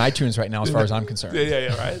number 1 on iTunes right now as far as I'm concerned.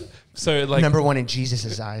 Yeah, right? So like number 1 in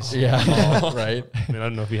Jesus' eyes. Yeah. Right. I mean, I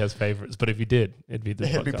don't know if he has favorites, but if he did, it'd be this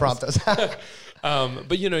podcast. It'd be Promptos.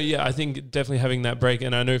 But I think definitely having that break.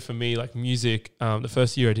 And I know for me, like music, the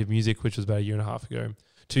first year I did music, which was about 1.5 years ago,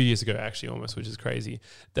 2 years ago actually almost, which is crazy,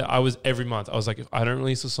 that I was every month, I was like, if I don't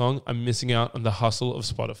release a song, I'm missing out on the hustle of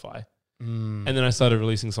Spotify. And then I started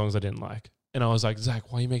releasing songs I didn't like. And I was like,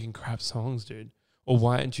 Zach, why are you making crap songs, dude? Or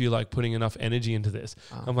why aren't you like putting enough energy into this?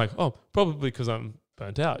 I'm like, probably because I'm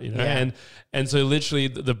burnt out, and so literally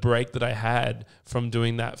the break that I had from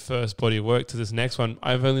doing that first body of work to this next one,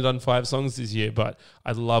 I've only done 5 songs this year, but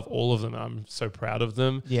I love all of them. I'm so proud of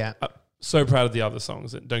them. So proud of the other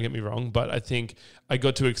songs, don't get me wrong, but I think I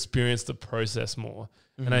got to experience the process more.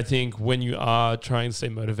 And I think when you are trying to stay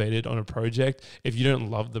motivated on a project, if you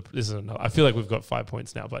don't love I feel like we've got 5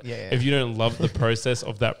 points now, but if you don't love the process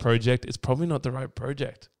of that project, it's probably not the right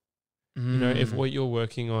project. If what you're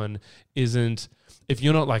working on isn't, if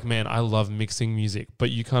you're not like, man, I love mixing music,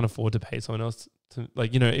 but you can't afford to pay someone else to,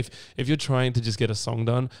 like, if you're trying to just get a song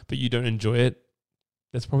done, but you don't enjoy it,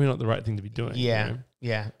 that's probably not the right thing to be doing. Yeah.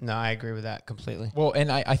 Yeah. No, I agree with that completely. Well,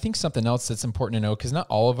 and I think something else that's important to know, because not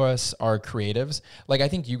all of us are creatives. Like, I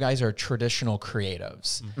think you guys are traditional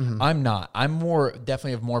creatives. I'm not. I'm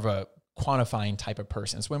definitely more of a quantifying type of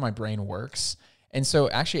person. It's the way my brain works. And so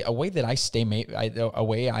actually a way that I stay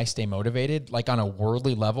motivated, like on a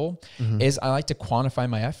worldly level, is I like to quantify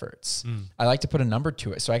my efforts. I like to put a number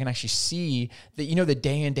to it so I can actually see that, the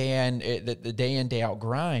day in, day out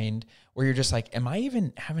grind where you're just like, am I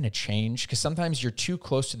even having a change? Because sometimes you're too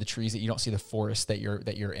close to the trees that you don't see the forest that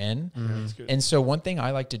you're in. And so one thing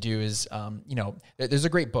I like to do is, there's a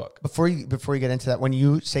great book. Before you get into that, when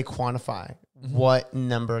you say quantify, what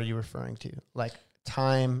number are you referring to? Like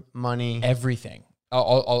time, money, everything.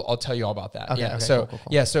 I'll tell you all about that. Okay, yeah. Okay, so cool.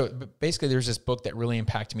 yeah. So basically, there's this book that really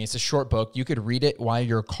impacted me. It's a short book. You could read it while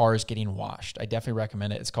your car is getting washed. I definitely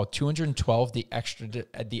recommend it. It's called 212: The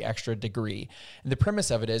Extra Degree. And the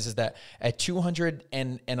premise of it is that at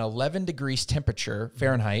 211 degrees temperature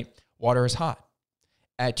Fahrenheit, water is hot.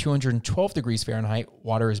 at 212 degrees Fahrenheit,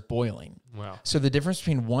 water is boiling. Wow. So the difference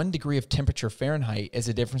between 1 degree of temperature Fahrenheit is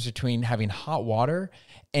the difference between having hot water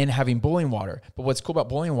and having boiling water. But what's cool about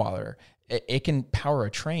boiling water, it can power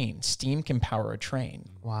a train. Steam can power a train.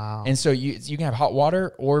 Wow. And so you can have hot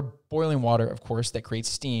water or boiling water, of course, that creates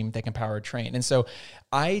steam that can power a train. And so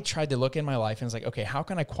I tried to look in my life and was like, okay, how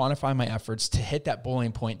can I quantify my efforts to hit that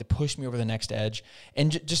boiling point to push me over the next edge?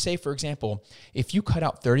 And just say, for example, if you cut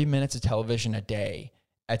out 30 minutes of television a day,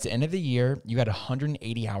 at the end of the year, you got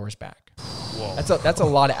 180 hours back. Whoa. That's a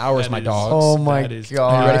lot of hours, my dogs. Oh my gosh,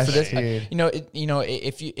 are you ready for this? Dude.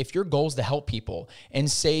 If your goal is to help people, and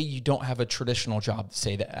say you don't have a traditional job,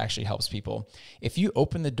 say that actually helps people, if you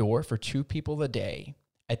open the door for 2 people a day,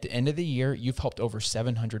 at the end of the year, you've helped over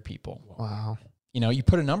 700 people. Wow. You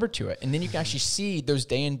put a number to it, and then you can actually see those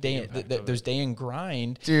day and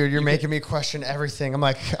grind. Dude, you're making me question everything.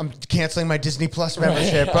 I'm canceling my Disney Plus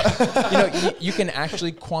membership. You can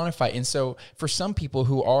actually quantify. And so for some people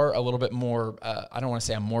who are a little bit more, I don't want to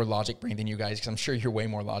say I'm more logic brain than you guys, because I'm sure you're way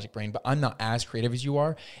more logic brain, but I'm not as creative as you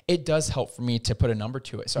are. It does help for me to put a number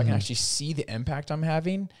to it. So I can actually see the impact I'm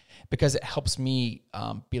having, because it helps me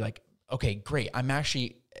be like, okay, great. I'm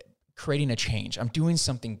actually creating a change. I'm doing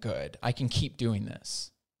something good. I can keep doing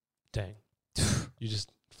this. Dang. You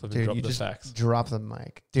just drop the facts. Drop the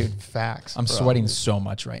mic. Dude, facts. I'm sweating so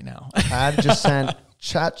much right now. Chad just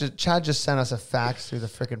sent us a fax through the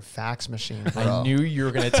freaking fax machine, bro. I knew you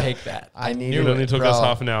were going to take that. I knew it only took us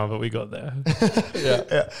half an hour, but we got there.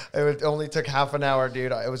 Yeah. It only took half an hour,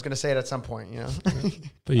 dude. I was going to say it at some point,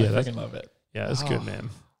 But yeah, I love it. Yeah, that's good, man.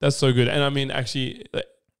 That's so good. And I mean, actually,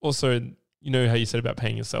 also, you know how you said about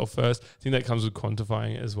paying yourself first? I think that comes with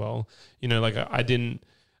quantifying it as well. I didn't,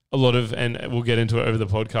 and we'll get into it over the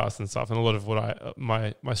podcast and stuff, and a lot of what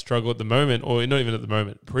my struggle at the moment, or not even at the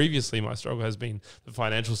moment, previously my struggle has been the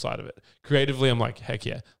financial side of it. Creatively, I'm like, heck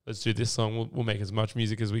yeah, let's do this song. We'll make as much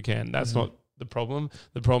music as we can. That's not the problem.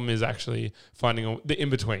 The problem is actually finding the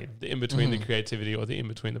in-between, the creativity, or the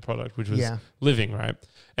in-between the product, which was living, right?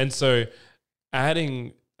 And so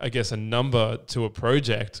adding, I guess, a number to a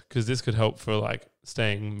project, because this could help for like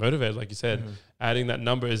staying motivated, like you said. Adding that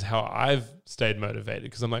number is how I've stayed motivated,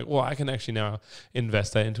 because I'm like, well, I can actually now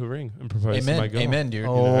invest that into a ring and propose to my girl. Amen, dude.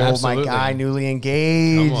 Oh, my guy, newly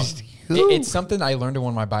engaged. It's something I learned in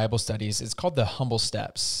one of my Bible studies. It's called the humble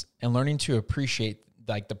steps, and learning to appreciate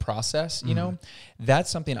like the process, that's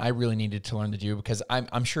something I really needed to learn to do, because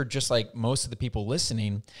I'm sure, just like most of the people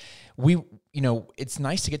listening, it's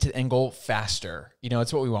nice to get to the end goal faster.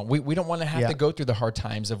 It's what we want. We don't want to have to go through the hard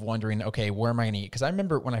times of wondering, okay, where am I going to eat? Because I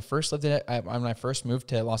remember when I first when I first moved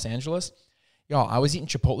to Los Angeles, I was eating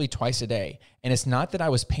Chipotle twice a day. And it's not that I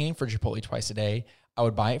was paying for Chipotle twice a day. I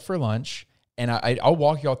would buy it for lunch. And I'll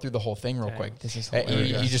walk you all through the whole thing real quick. This is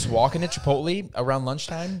you just walk into Chipotle around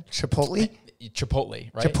lunchtime. Chipotle, right?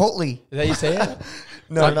 Chipotle. Is that you say it?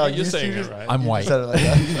 No, you're saying it right. I'm white. Said it like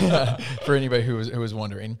that. For anybody who was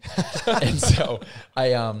wondering. And so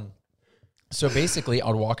so basically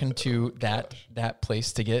I'd walk into that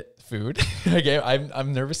place to get food. Okay,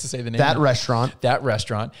 I'm nervous to say the name. That restaurant.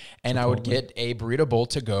 And Chipotle. I would get a burrito bowl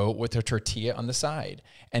to go with a tortilla on the side.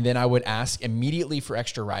 And then I would ask immediately for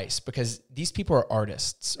extra rice, because these people are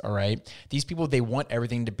artists, all right? These people, they want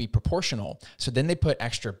everything to be proportional. So then they put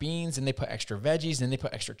extra beans, and they put extra veggies, then they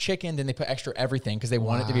put extra chicken, then they put extra everything, because they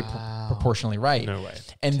want it to be proportionally right. No way.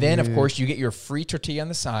 And then, of course, you get your free tortilla on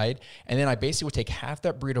the side. And then I basically would take half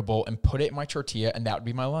that burrito bowl and put it in my tortilla, and that would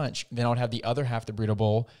be my lunch. Then I would have the other half the burrito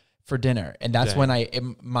bowl for dinner. And that's when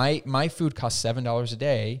my food costs $7 a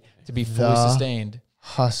day to be fully sustained.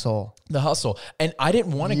 The hustle. And I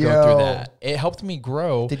didn't want to go through that. It helped me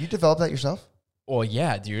grow. Did you develop that yourself? Well,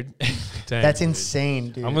 yeah, dude. Dang, that's insane,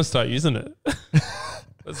 dude. I'm going to start using it.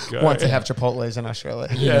 Let's go. Once they have Chipotles in Australia.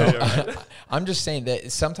 Right. I'm just saying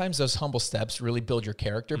that sometimes those humble steps really build your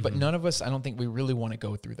character, but none of us, I don't think we really want to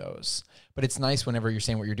go through those. But it's nice whenever you're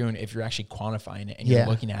saying what you're doing, if you're actually quantifying it and you're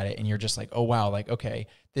looking at it and you're just like, oh, wow, like, okay,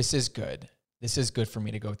 this is good. This is good for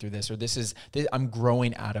me to go through this, or I'm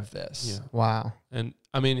growing out of this. Yeah. Wow. And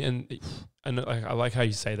I mean, and I like how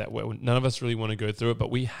you say that, where none of us really want to go through it,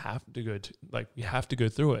 but we have to go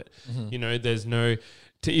through it. There's no,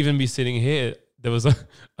 to even be sitting here, there was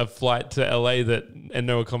a flight to LA and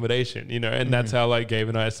no accommodation, and that's how like Gabe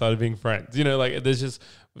and I started being friends. There's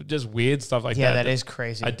just weird stuff like that. Yeah, that is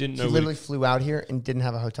crazy. I didn't know. He literally flew out here and didn't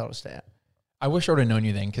have a hotel to stay at. I wish I would have known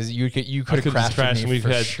you then, because you could have crashed with me. We've for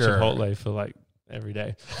had sure. Chipotle for like every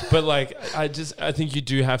day, but like I think you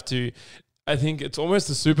do have to. I think it's almost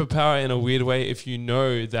a superpower in a weird way if you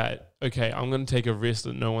know that, okay, I'm going to take a risk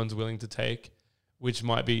that no one's willing to take, which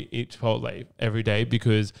might be eat Chipotle every day,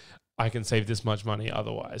 because I can save this much money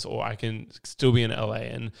otherwise, or I can still be in LA.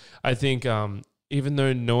 And I think even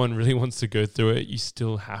though no one really wants to go through it, you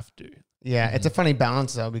still have to. Yeah, it's a funny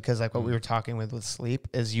balance though, because like what we were talking with sleep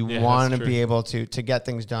is you want to be able to get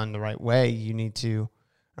things done the right way. You need to,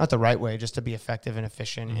 not the right way, just to be effective and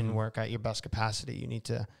efficient and work at your best capacity. You need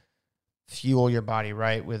to fuel your body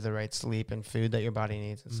right with the right sleep and food that your body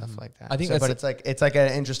needs and stuff like that. I think but it's like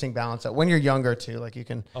an interesting balance. When you're younger too, like you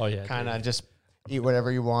can kind of just eat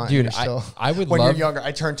whatever you want. Dude, I would when you're younger,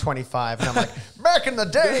 I turned 25 and I'm like, back in the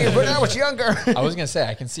day when I was younger. I was going to say,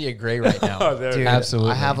 I can see a gray right now. Dude,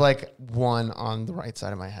 absolutely. I have like one on the right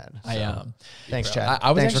side of my head. So. Thanks, Chad.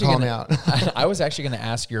 Thanks for calling me out. I was actually going to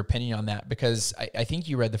ask your opinion on that because I think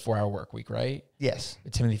you read The 4 Hour Work Week, right? Yes.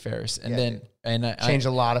 With Timothy Ferriss. And changed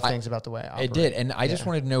a lot of things about the way I operate. It did. And I just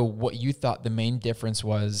wanted to know what you thought the main difference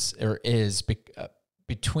was or is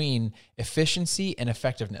between efficiency and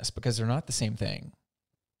effectiveness, because they're not the same thing.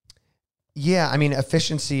 Yeah, I mean,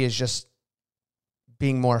 efficiency is just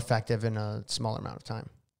being more effective in a smaller amount of time.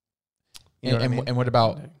 You know what I mean? And what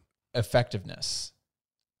about effectiveness?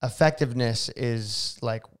 Effectiveness is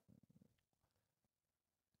like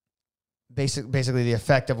basically the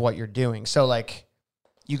effect of what you're doing. So like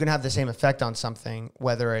you can have the same effect on something,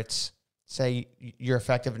 whether it's, say, your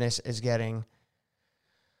effectiveness is getting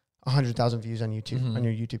 100,000 views on YouTube, on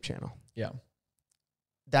your YouTube channel. Yeah.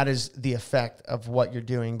 That is the effect of what you're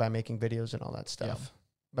doing by making videos and all that stuff. Yeah.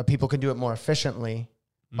 But people can do it more efficiently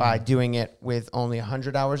by doing it with only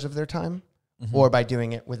 100 hours of their time or by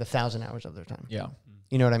doing it with 1,000 hours of their time. Yeah.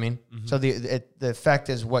 You know what I mean? So the effect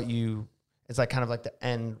is it's like kind of like the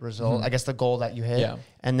end result, I guess the goal that you hit. Yeah.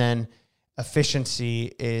 And then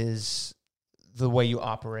efficiency is the way you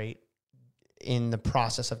operate in the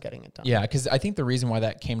process of getting it done. Yeah, because I think the reason why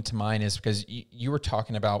that came to mind is because you were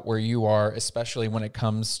talking about where you are, especially when it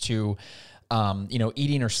comes to,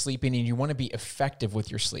 eating or sleeping, and you want to be effective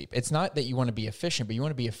with your sleep. It's not that you want to be efficient, but you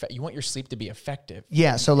want to be you want your sleep to be effective.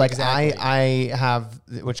 Yeah, so like I have,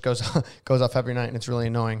 which goes off every night, and it's really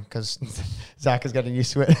annoying because Zach is getting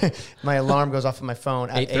used to it. My alarm goes off on my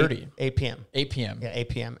phone at 8:30, 8 p.m. 8 p.m. Yeah, 8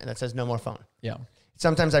 p.m. and it says no more phone. Yeah.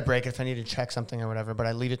 Sometimes I break it if I need to check something or whatever, but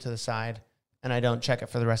I leave it to the side and I don't check it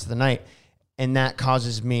for the rest of the night. And that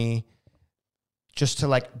causes me just to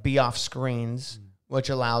like be off screens, which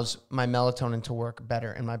allows my melatonin to work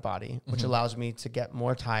better in my body, which allows me to get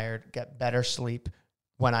more tired, get better sleep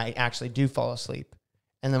when I actually do fall asleep.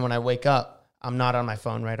 And then when I wake up, I'm not on my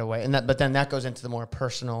phone right away. But then that goes into the more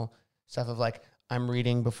personal stuff of like, I'm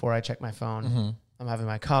reading before I check my phone. I'm having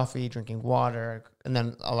my coffee, drinking water, and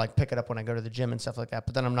then I'll like pick it up when I go to the gym and stuff like that.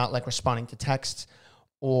 But then I'm not like responding to texts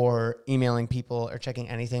or emailing people or checking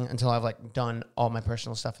anything until I've like done all my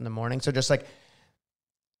personal stuff in the morning. So just like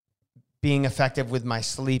being effective with my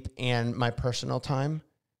sleep and my personal time,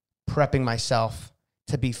 prepping myself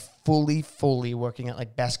to be fully working at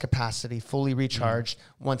like best capacity, fully recharged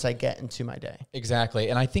once I get into my day. Exactly.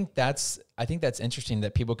 And I think that's interesting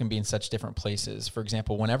that people can be in such different places. For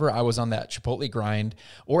example, whenever I was on that Chipotle grind,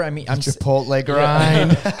 or I'm Chipotle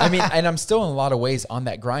grind. I mean, and I'm still in a lot of ways on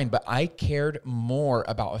that grind, but I cared more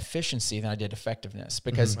about efficiency than I did effectiveness.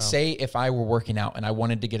 Because say if I were working out and I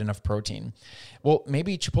wanted to get enough protein, well,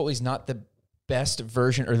 maybe Chipotle is not the best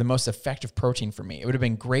version or the most effective protein for me. It would have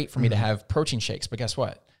been great for me to have protein shakes, but guess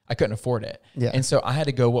what? I couldn't afford it. Yeah. And so I had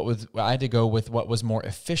to go with what was more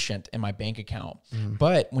efficient in my bank account.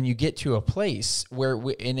 But when you get to a place where,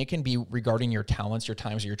 and it can be regarding your talents, your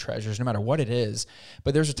times, or your treasures, no matter what it is,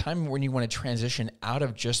 but there's a time when you want to transition out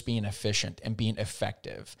of just being efficient and being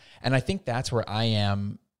effective. And I think that's where I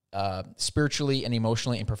am spiritually and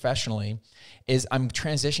emotionally and professionally, is I'm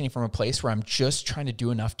transitioning from a place where I'm just trying to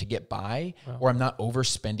do enough to get by, or I'm not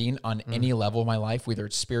overspending on any level of my life, whether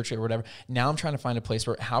it's spiritually or whatever. Now I'm trying to find a place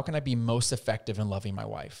where, how can I be most effective in loving my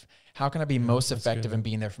wife? How can I be most effective in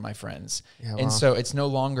being there for my friends? Yeah, and so it's no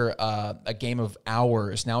longer a game of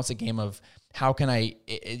hours. Now it's a game of, how can I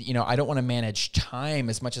don't want to manage time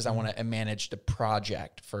as much as I want to manage the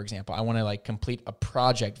project. For example, I want to like complete a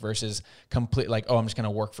project versus complete like, I'm just going to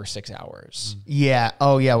work for 6 hours. Yeah.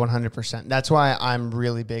 Oh yeah. 100%. That's why I'm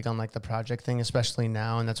really big on like the project thing, especially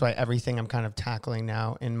now. And that's why everything I'm kind of tackling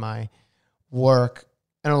now in my work,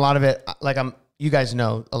 and a lot of it, like you guys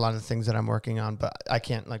know a lot of the things that I'm working on, but I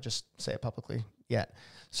can't like just say it publicly yet.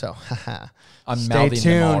 So I'm mouthing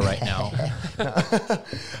them all right now.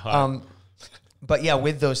 But yeah,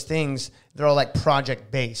 with those things, they're all like project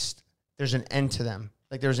based. There's an end to them.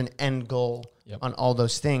 Like there's an end goal on all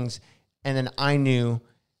those things. And then I knew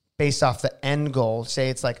based off the end goal, say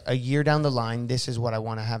it's like a year down the line, this is what I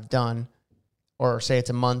want to have done. Or say it's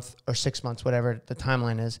a month or 6 months, whatever the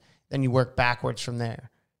timeline is. Then you work backwards from there.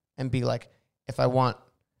 and be like, if I want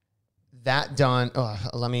that done,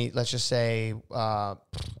 let's just say with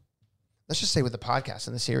the podcast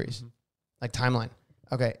and the series, like timeline.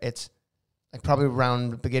 Okay, it's like probably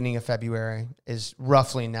around the beginning of February is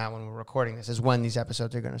roughly now when we're recording this, is when these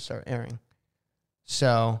episodes are going to start airing.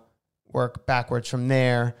 So work backwards from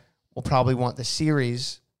there. We'll probably want the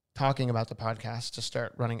series talking about the podcast to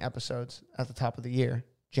start running episodes at the top of the year,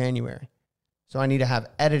 January. So I need to have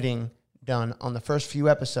editing done on the first few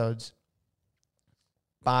episodes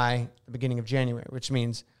by the beginning of January, which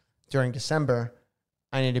means during December,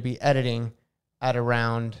 I need to be editing at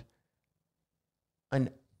around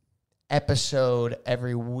an episode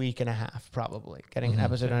every week and a half, probably getting an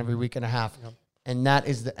episode every week and a half. Yep. And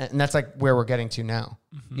that's like where we're getting to now.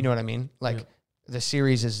 You know what I mean? Like the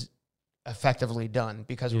series is effectively done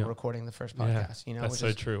because we're recording the first podcast. You know, that's which so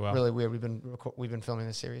is true. Wow. Really weird. We've been filming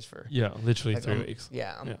the series for literally like 3 weeks.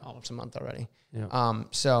 Almost a month already. Yeah.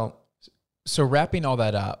 So wrapping all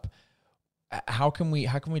that up, how can we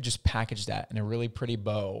just package that in a really pretty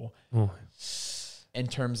bow? In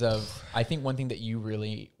terms of, I think one thing that you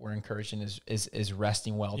really were encouraging is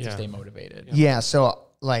resting well to stay motivated. Yeah. So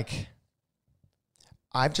like,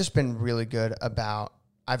 I've just been really good about,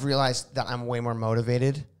 I've realized that I'm way more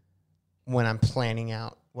motivated when I'm planning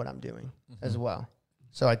out what I'm doing as well.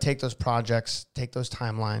 So I take those projects, take those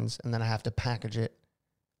timelines, and then I have to package it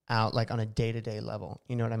out like on a day-to-day level.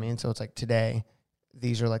 You know what I mean? So it's like today,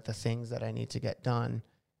 these are like the things that I need to get done.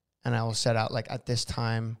 And I will set out like at this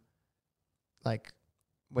time, like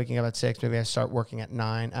waking up at 6, maybe I start working at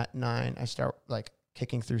 9. At 9, I start like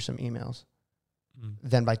kicking through some emails.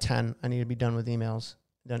 Then by 10, I need to be done with emails,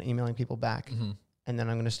 done emailing people back. And then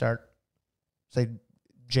I'm going to start, say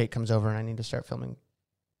Jake comes over and I need to start filming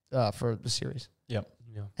for the series. Yep.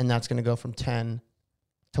 Yeah. And that's going to go from 10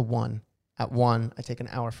 to 1. At 1, I take an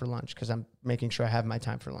hour for lunch because I'm making sure I have my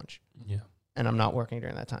time for lunch. Yeah. And I'm not working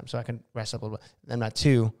during that time, so I can rest up a little bit. Then at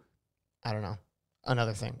 2, I don't know,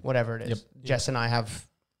 another thing, whatever it is. Yep. Jess and I have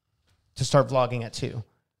to start vlogging at 2.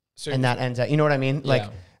 So and that ends at, you know what I mean? Like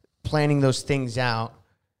planning those things out,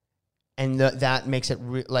 and that makes it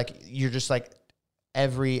like you're just like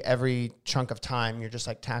every chunk of time, you're just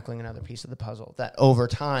like tackling another piece of the puzzle that over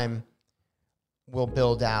time will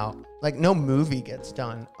build out. Like no movie gets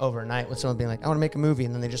done overnight with someone being like, I want to make a movie,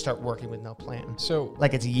 and then they just start working with no plan. So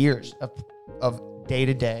like it's years of day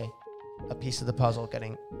to day, a piece of the puzzle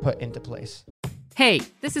getting put into place. Hey,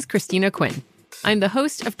 this is Christina Quinn. I'm the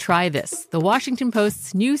host of Try This, the Washington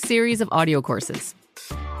Post's new series of audio courses.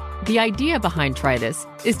 The idea behind Try This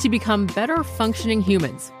is to become better functioning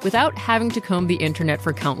humans without having to comb the internet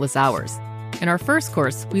for countless hours. In our first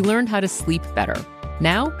course, we learned how to sleep better.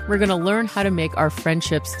 Now, we're going to learn how to make our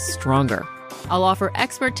friendships stronger. I'll offer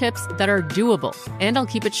expert tips that are doable, and I'll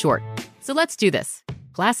keep it short. So let's do this.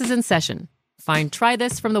 Class is in session. Find Try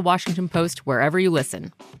This from the Washington Post wherever you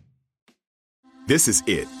listen. This is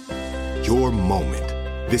it. Your moment.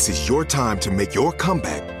 This is your time to make your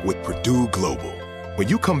comeback with Purdue Global. When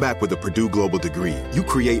you come back with a Purdue Global degree, you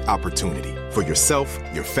create opportunity for yourself,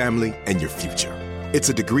 your family, and your future. It's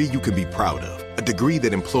a degree you can be proud of, a degree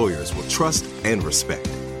that employers will trust and respect.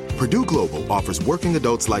 Purdue Global offers working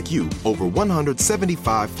adults like you over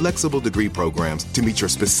 175 flexible degree programs to meet your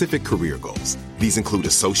specific career goals. These include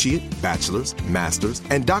associate, bachelor's, master's,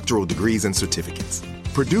 and doctoral degrees and certificates.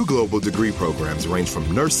 Purdue Global degree programs range from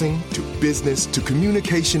nursing to business to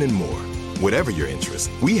communication and more. Whatever your interest,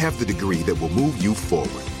 we have the degree that will move you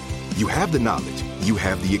forward. You have the knowledge, you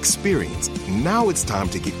have the experience. Now it's time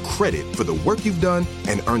to get credit for the work you've done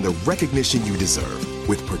and earn the recognition you deserve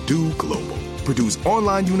with Purdue Global, Purdue's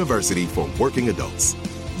online university for working adults.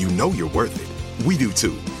 You know you're worth it. We do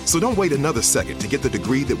too. So don't wait another second to get the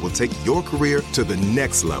degree that will take your career to the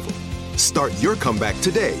next level. Start your comeback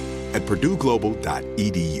today at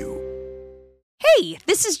purdueglobal.edu. Hey,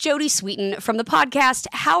 this is Jodie Sweetin from the podcast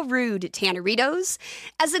How Rude, Tanneritos.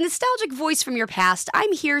 As a nostalgic voice from your past,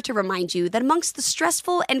 I'm here to remind you that amongst the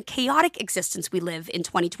stressful and chaotic existence we live in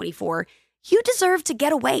 2024, you deserve to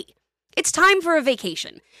get away. It's time for a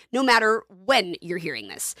vacation, no matter when you're hearing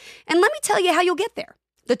this. And let me tell you how you'll get there.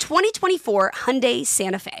 The 2024 Hyundai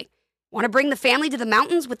Santa Fe. Want to bring the family to the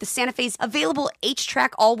mountains with the Santa Fe's available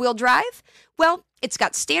H-Track all-wheel drive? Well, it's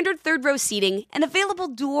got standard third-row seating and available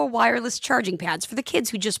dual wireless charging pads for the kids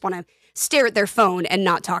who just want to stare at their phone and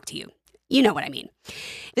not talk to you. You know what I mean.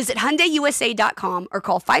 Visit HyundaiUSA.com or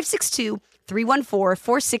call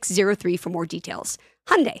 562-314-4603 for more details.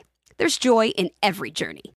 Hyundai, there's joy in every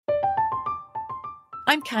journey.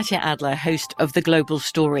 I'm Katya Adler, host of The Global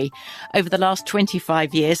Story. Over the last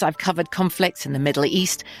 25 years, I've covered conflicts in the Middle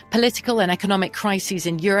East, political and economic crises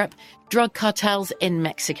in Europe, drug cartels in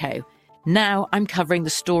Mexico. Now I'm covering the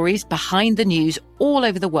stories behind the news all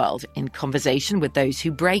over the world in conversation with those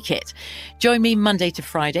who break it. Join me Monday to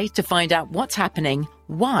Friday to find out what's happening,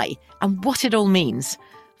 why, and what it all means.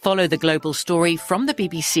 Follow The Global Story from the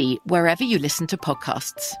BBC wherever you listen to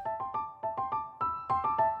podcasts.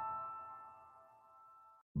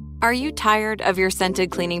 Are you tired of your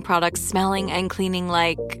scented cleaning products smelling and cleaning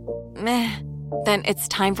like meh? Then it's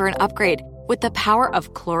time for an upgrade with the power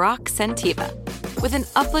of Clorox Scentiva. With an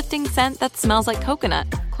uplifting scent that smells like coconut,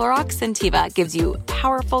 Clorox Scentiva gives you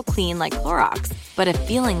powerful clean like Clorox, but a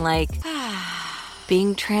feeling like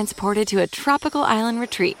being transported to a tropical island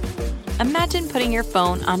retreat. Imagine putting your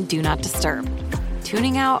phone on Do Not Disturb,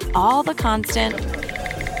 tuning out all the constant,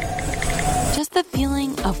 just the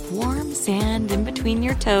feeling of warm sand in between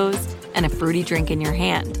your toes and a fruity drink in your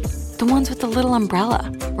hand. The ones with the little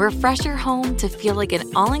umbrella. Refresh your home to feel like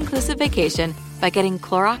an all-inclusive vacation by getting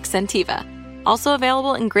Clorox Scentiva. Also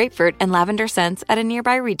available in grapefruit and lavender scents at a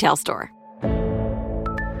nearby retail store.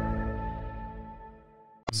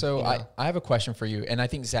 So I have a question for you, and I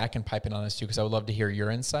think Zach can pipe in on this too, because I would love to hear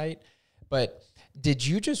your insight. But did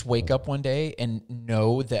you just wake up one day and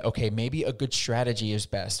know that, okay, maybe a good strategy is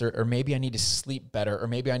best, or maybe I need to sleep better, or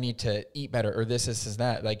maybe I need to eat better, or this,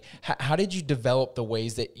 that? Like, how did you develop the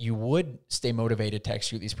ways that you would stay motivated to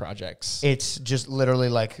execute these projects? It's just literally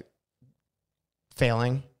like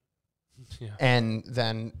failing and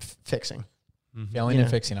then fixing. Mm-hmm. Failing and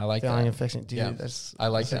fixing. I like that. Failing and fixing. Dude, yeah. I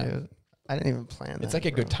like that. I didn't even plan that. It's like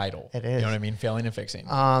a good title. It is. You know what I mean? Failing and fixing.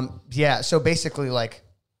 Yeah. So basically, like,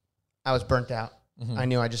 I was burnt out. Mm-hmm. I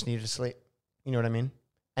knew I just needed to sleep. You know what I mean?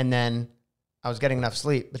 And then I was getting enough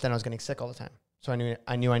sleep, but then I was getting sick all the time. So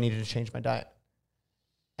I knew I needed to change my diet.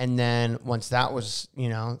 And then once that was,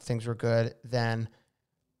 things were good, then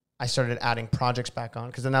I started adding projects back on,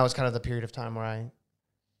 because then that was kind of the period of time where I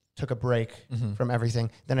took a break from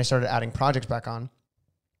everything. Then I started adding projects back on.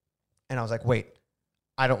 And I was like, wait,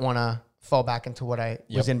 I don't want to fall back into what I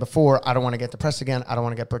was in before. I don't want to get depressed again. I don't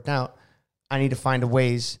want to get burnt out. I need to find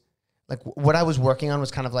ways. Like, what I was working on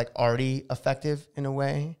was kind of like already effective in a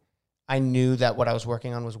way. I knew that what I was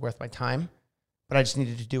working on was worth my time, but I just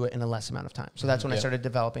needed to do it in a less amount of time. So that's when I started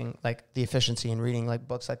developing like the efficiency and reading like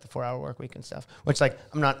books like the 4-Hour Workweek and stuff, which, like,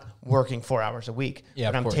 I'm not working 4 hours a week,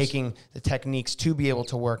 but I'm taking the techniques to be able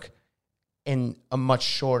to work in a much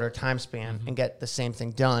shorter time span and get the same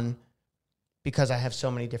thing done, because I have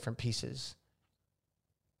so many different pieces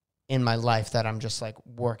in my life that I'm just like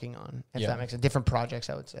working on, if that makes sense. Different projects,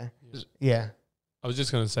 I would say. Yeah. I was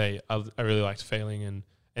just going to say, I really liked failing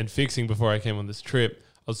and fixing. Before I came on this trip,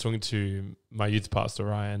 I was talking to my youth pastor,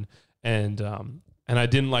 Ryan, and I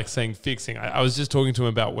didn't like saying fixing. I was just talking to him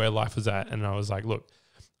about where life was at. And I was like, look,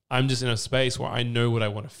 I'm just in a space where I know what I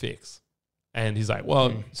want to fix. And he's like,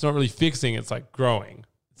 well, it's not really fixing. It's like growing.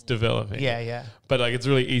 It's developing. Yeah, yeah. But like, it's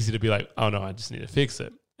really easy to be like, oh no, I just need to fix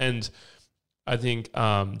it. And I think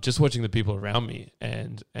just watching the people around me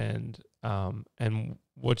and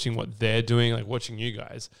watching what they're doing, like watching you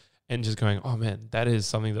guys, and just going, oh man, that is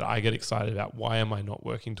something that I get excited about. Why am I not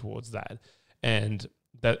working towards that? And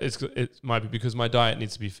that it might be because my diet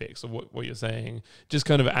needs to be fixed, or what you're saying. Just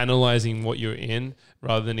kind of analyzing what you're in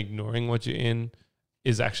rather than ignoring what you're in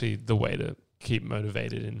is actually the way to keep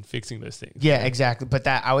motivated in fixing those things. Yeah, exactly. But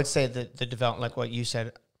that, I would say that the development, like what you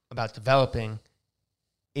said about developing,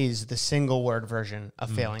 is the single word version of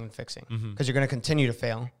failing and fixing, because you're going to continue to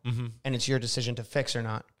fail, and it's your decision to fix or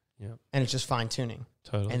not. Yeah. And it's just fine tuning.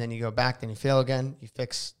 Totally. And then you go back, then you fail again, you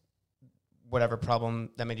fix whatever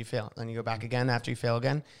problem that made you fail. Then you go back again after you fail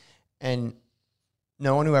again. And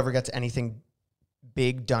no one who ever gets anything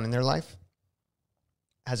big done in their life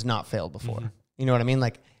has not failed before. You know what I mean?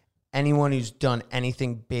 Like, anyone who's done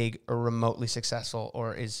anything big or remotely successful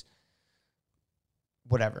or is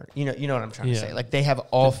whatever, you know what I'm trying to say. Like, they have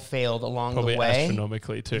all failed along the way. Probably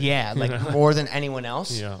astronomically too. Yeah, like more than anyone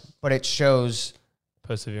else. Yeah. But it shows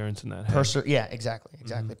perseverance in that. Yeah, exactly.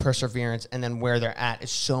 Perseverance, and then where they're at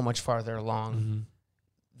is so much farther along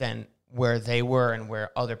than where they were and where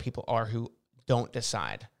other people are who don't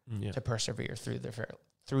decide to persevere through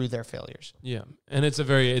their failures. Yeah. And I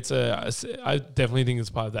definitely think it's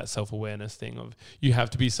part of that self-awareness thing of, you have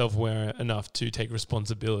to be self-aware enough to take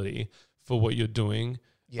responsibility for what you're doing.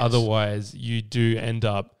 Yes. Otherwise you do end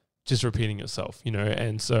up just repeating yourself,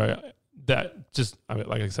 and so that just, I mean,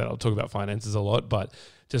 like I said, I'll talk about finances a lot, but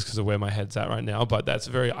just because of where my head's at right now. But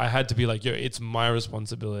I had to be like, yo, it's my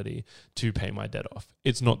responsibility to pay my debt off.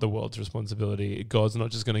 It's not the world's responsibility. God's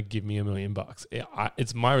not just going to give me $1 million.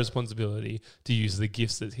 It's my responsibility to use the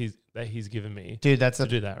gifts that he's given me. Dude, that's to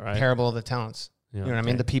do that, right? Parable of the talents. Yeah. You know what I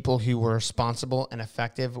mean? The people who were responsible and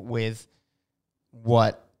effective with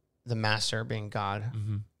what the master, being God,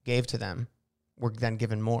 gave to them were then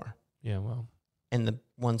given more. Yeah, well. And the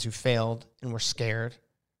ones who failed and were scared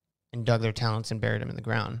and dug their talents and buried them in the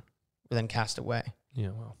ground were then cast away. Yeah,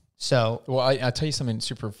 well. So, well, I'll tell you something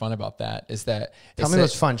super fun about that is that... Tell me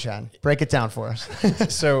what's fun, Chad. Break it down for us.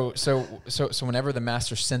 So whenever the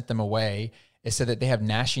master sent them away, it said that they have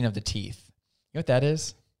gnashing of the teeth. You know what that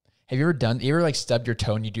is? Have you ever like stubbed your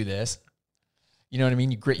toe and you do this? You know what I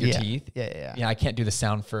mean? You grit your teeth. Yeah. Yeah, I can't do the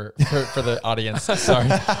sound for the audience. Sorry.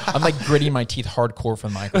 I'm like gritting my teeth hardcore for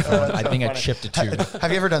the microphone. I think I chipped a tooth.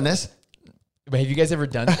 Have you ever done this? But have you guys ever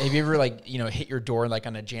have you ever like, hit your door like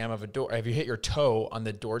on a jam of a door? Have you hit your toe on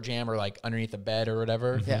the door jam or like underneath the bed or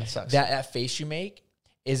whatever? Yeah, it sucks. That face you make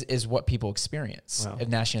is what people experience of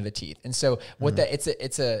gnashing of the teeth. And so what it's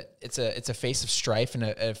a face of strife and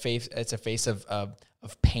it's a face of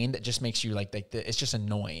pain that just makes you it's just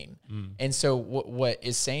annoying. And so what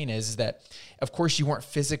is saying is that, of course, you weren't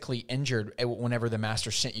physically injured whenever the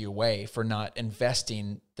master sent you away for not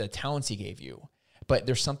investing the talents he gave you. But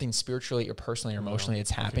there's something spiritually or personally or emotionally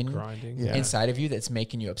that's happening inside of you that's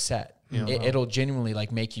making you upset. Yeah. It'll genuinely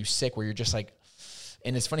like make you sick where you're just like,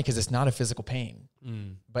 and it's funny because it's not a physical pain,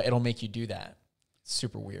 but it'll make you do that. It's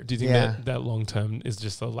super weird. Do you think that long term is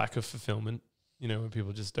just a lack of fulfillment? When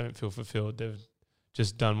people just don't feel fulfilled, they've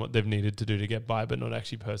just done what they've needed to do to get by, but not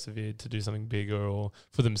actually persevered to do something bigger or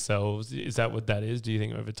for themselves. Is that what that is? Do you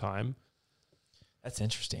think over time? That's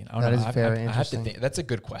interesting. That is very interesting. I have to think. That's a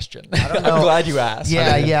good question. I don't know. I'm glad you asked.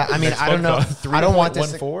 Yeah. I mean, I don't know. I don't want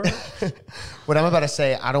this. 3.14? What I'm about to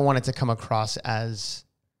say, I don't want it to come across as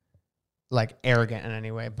like arrogant in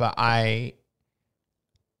any way, but I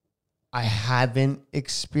haven't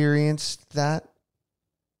experienced that.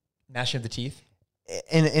 Gnashing of the teeth?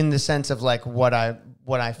 In the sense of like what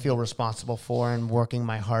I feel responsible for and working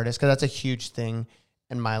my hardest, because that's a huge thing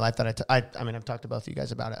in my life that I mean, I've talked to both of you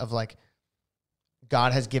guys about it, of like,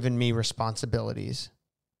 God has given me responsibilities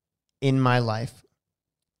in my life,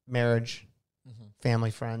 marriage,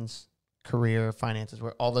 family, friends, career, finances,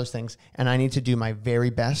 all those things. And I need to do my very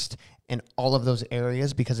best in all of those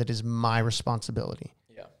areas because it is my responsibility.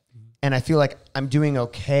 Yeah. And I feel like I'm doing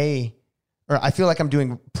okay, or I feel like I'm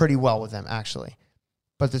doing pretty well with them, actually.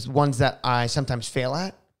 But there's ones that I sometimes fail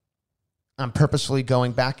at, I'm purposefully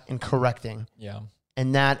going back and correcting. Yeah.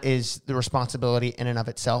 And that is the responsibility in and of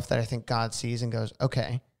itself that I think God sees and goes,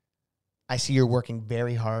 okay, I see you're working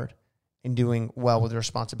very hard and doing well with the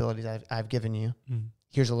responsibilities I've given you.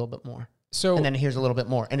 Here's a little bit more. And then here's a little bit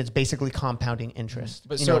more. And it's basically compounding interest.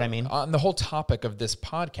 But you know what I mean? The whole topic of this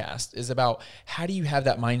podcast is about how do you have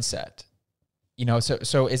that mindset?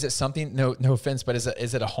 So is it something, no offense, but is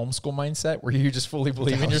it a homeschool mindset where you just fully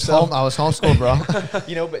believe in yourself? I was homeschooled,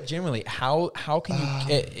 bro. But genuinely, how can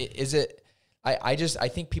you, is it, I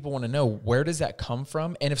think people want to know, where does that come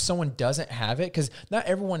from? And if someone doesn't have it, because not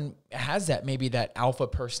everyone has that, maybe that alpha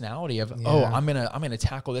personality of, I'm gonna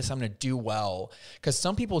tackle this, I'm gonna do well. Because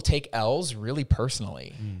some people take L's really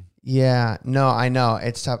personally. Yeah, no, I know.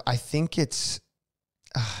 It's tough. I think it's,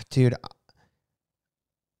 dude,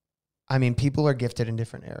 I mean, people are gifted in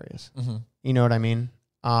different areas. You know what I mean?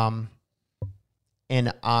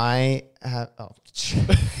 And I have,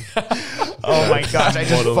 oh my gosh, I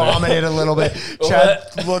just vomited a little bit.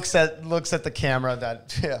 Chad looks at the camera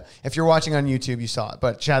if you're watching on YouTube, you saw it,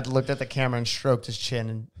 but Chad looked at the camera and stroked his chin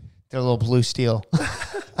and did a little blue steel.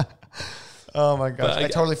 Oh my gosh. I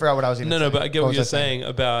totally forgot what I was even saying. No, but I get what you're saying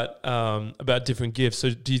about different gifts. So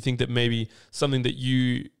do you think that maybe something that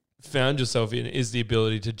you found yourself in is the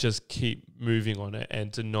ability to just keep moving on it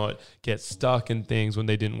and to not get stuck in things when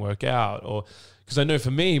they didn't work out? Or because I know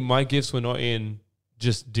for me, my gifts were not in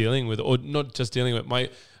just dealing with, or not just dealing with,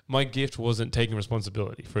 my gift wasn't taking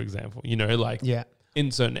responsibility, for example,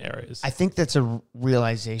 in certain areas. I think that's a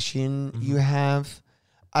realization you have.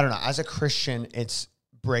 I don't know. As a Christian, it's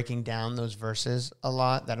breaking down those verses a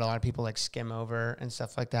lot that a lot of people like skim over and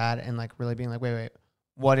stuff like that. And like really being like, wait,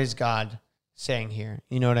 what is God saying here?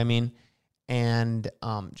 You know what I mean? And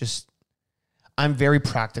I'm very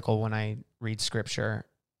practical when I read scripture.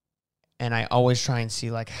 And I always try and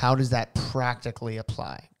see, like, how does that practically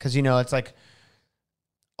apply? Because, it's like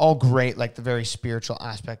all great, like the very spiritual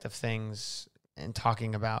aspect of things and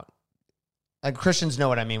talking about, like, Christians know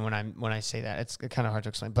what I mean when I say that. It's kind of hard to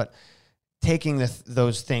explain. But taking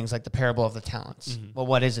those things like the parable of the talents. Mm-hmm. Well,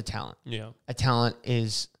 what is a talent? Yeah. A talent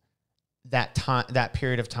is that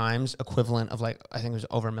period of times equivalent of like, I think it was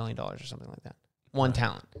over $1 million or something like that. One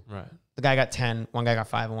talent. Right. The guy got 10, one guy got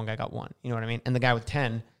 5, and one guy got 1. You know what I mean? And the guy with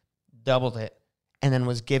 10 doubled it and then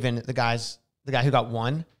was given the guy who got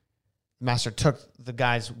 1, the master took the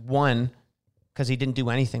guy's 1 because he didn't do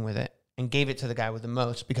anything with it and gave it to the guy with the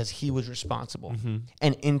most because he was responsible. Mm-hmm.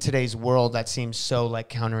 And in today's world, that seems so like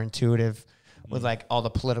counterintuitive with like all the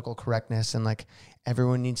political correctness and like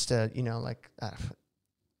everyone needs to, you know, like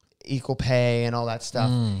equal pay and all that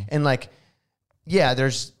stuff. And like, yeah,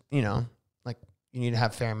 there's, you know, like you need to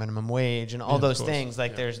have fair minimum wage and all those things.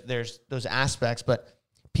 Like there's those aspects, but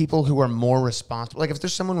people who are more responsible, like if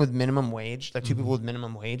there's someone with minimum wage, like 2 people with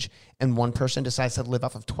minimum wage, and one person decides to live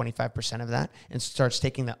off of 25% of that and starts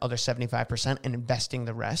taking the other 75% and investing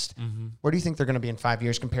the rest, where do you think they're going to be in 5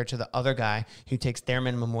 years compared to the other guy who takes their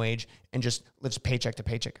minimum wage and just lives paycheck to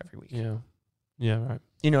paycheck every week? Yeah. Yeah, right.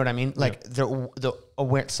 You know what I mean? Like the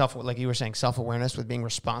aware like you were saying, self-awareness with being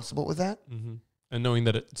responsible with that. Mm-hmm. And knowing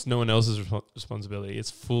that it's no one else's responsibility. It's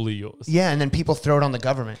fully yours. Yeah, and then people throw it on the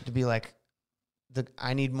government to be like,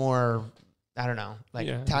 I need more, I don't know,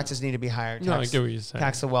 like taxes need to be higher. No, I get what you're saying.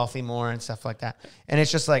 Tax the wealthy more and stuff like that. And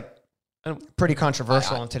it's just like pretty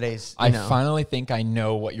controversial in today's, I finally think I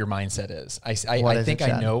know what your mindset is. I think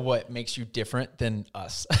I know what makes you different than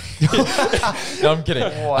us. No, I'm kidding.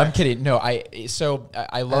 What? I'm kidding. No, I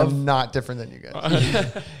love. I'm not different than you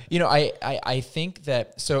guys. You know, I think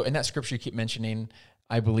that, so in that scripture you keep mentioning,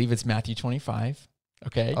 I believe it's Matthew 25.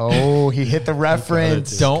 Okay. Oh, he hit the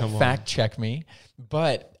reference. Don't fact check me.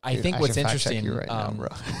 But I think what's should fact interesting. check you right now, bro.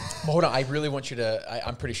 Hold on. I really want you to.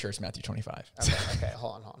 I'm pretty sure it's Matthew 25. Okay.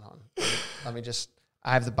 Hold on. Let me just.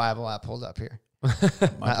 I have the Bible app pulled up here.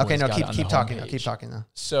 Okay. No. Keep talking. No, keep talking though.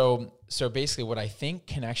 So basically, what I think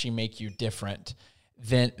can actually make you different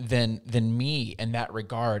than me in that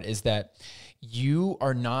regard is that you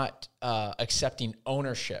are not accepting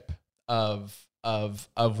ownership of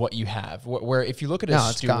what you have. Where if you look at a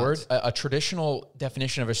steward, a traditional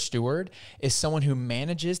definition of a steward is someone who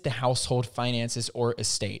manages the household finances or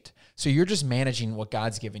estate. So you're just managing what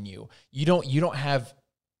God's given you. You don't have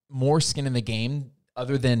more skin in the game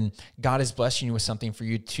other than God is blessing you with something for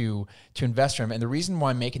you to invest from. And the reason why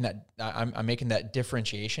I'm making that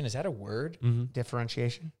differentiation, is that a word? Mm-hmm.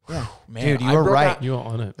 Differentiation? Yeah. Man, dude, you were right. You were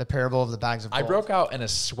on it. The parable of the bags of gold. I broke out in a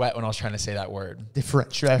sweat when I was trying to say that word.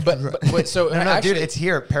 Differentiation. But so no, actually, dude, it's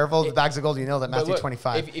here. Parable of the bags of gold. You know that Matthew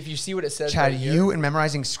 25. If you see what it says, Chad, right here, you in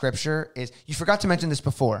memorizing scripture you forgot to mention this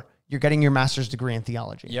before. You're getting your master's degree in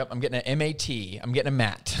theology. Yep, I'm getting an MAT. I'm getting a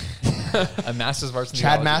MAT. A master's of arts in Chad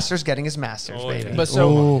theology. Master's getting his master's, baby. But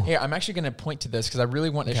so here, I'm actually going to point to this because I really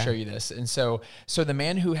want to show you this. And so the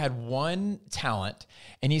man who had 1 talent,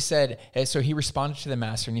 and he said, so he responded to the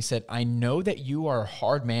master and he said, I know that you are a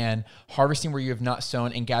hard man, harvesting where you have not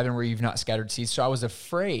sown and gathering where you've not scattered seeds. So I was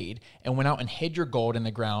afraid and went out and hid your gold in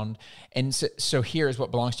the ground. And so here is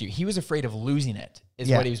what belongs to you. He was afraid of losing it, is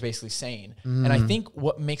what he was basically saying. And I think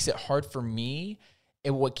what makes it hard for me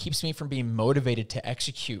and what keeps me from being motivated to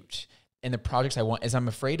execute in the projects I want is I'm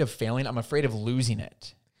afraid of failing. I'm afraid of losing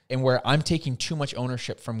it, and where I'm taking too much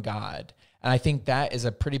ownership from God. And I think that is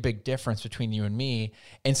a pretty big difference between you and me,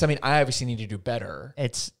 and something I obviously need to do better.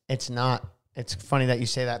 It's funny that you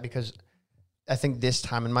say that, because I think this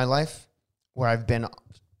time in my life where I've been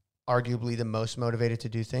arguably the most motivated to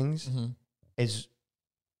do things is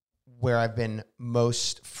where I've been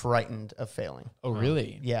most frightened of failing. Oh,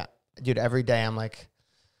 really? Yeah. Dude, every day I'm like,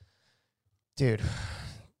 dude,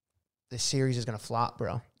 this series is going to flop,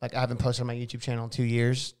 bro. Like, I haven't posted on my YouTube channel in 2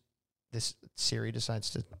 years. This Siri decides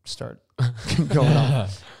to start going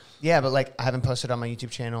off. Yeah, but like, I haven't posted on my YouTube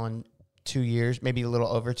channel in 2 years, maybe a little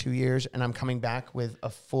over 2 years. And I'm coming back with a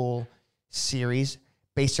full series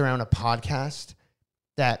based around a podcast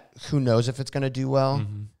that who knows if it's going to do well,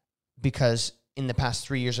 because in the past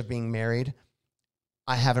 3 years of being married,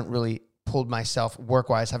 I haven't really pulled myself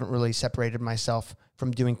work-wise, haven't really separated myself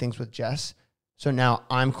from doing things with Jess. So now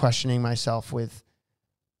I'm questioning myself with,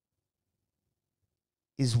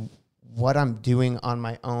 is what I'm doing on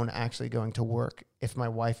my own actually going to work if my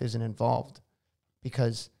wife isn't involved?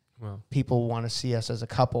 Because people want to see us as a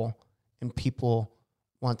couple, and people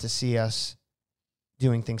want to see us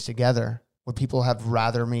doing things together. Would people have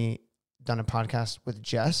rather me done a podcast with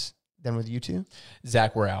Jess than with you two?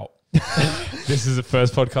 Zach, we're out. This is the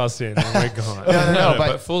first podcast in. Oh my God. No,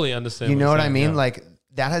 but fully understand. You know what I mean? Yeah. Like,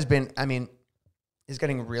 that has been, I mean, it's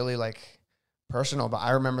getting really like personal, but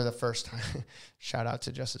I remember the first time, shout out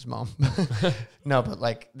to Jess's mom. No, but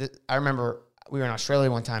like, I remember we were in Australia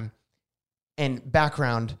one time, and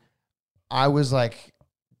background, I was like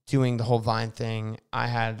doing the whole Vine thing. I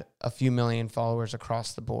had a few million followers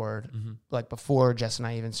across the board, like before Jess and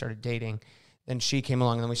I even started dating. Then she came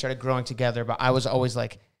along and then we started growing together. But I was always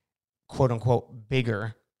like, quote unquote,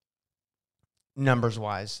 bigger numbers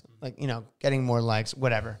wise, like, you know, getting more likes,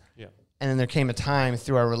 whatever. Yeah. And then there came a time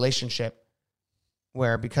through our relationship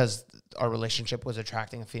where, because our relationship was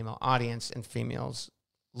attracting a female audience and females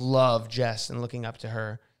love Jess and looking up to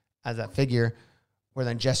her as that figure, where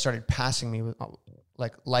then Jess started passing me with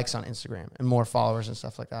like likes on Instagram and more followers and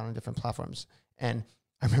stuff like that on different platforms. And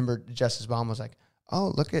I remember Jess's mom was like,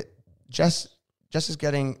 oh, look at Jess is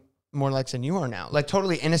getting more likes than you are now. Like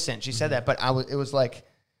totally innocent. She said that, but it was like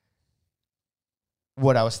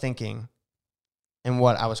what I was thinking and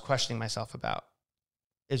what I was questioning myself about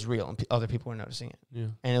is real, and other people were noticing it. Yeah.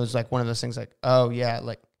 And it was like one of those things like, oh yeah,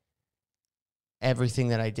 like everything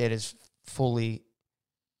that I did is fully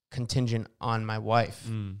contingent on my wife.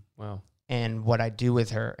 Wow. And what I do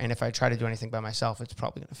with her. And if I try to do anything by myself, it's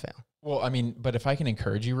probably going to fail. Well, I mean, but if I can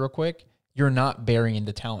encourage you real quick, you're not burying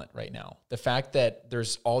the talent right now. The fact that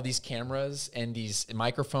there's all these cameras and these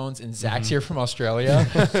microphones and Zach's here from Australia,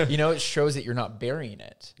 you know, it shows that you're not burying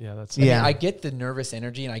it. Yeah, that's I mean, I get the nervous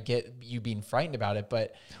energy and I get you being frightened about it,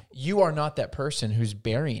 but you are not that person who's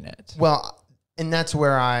burying it. Well, and that's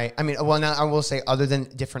where now I will say, other than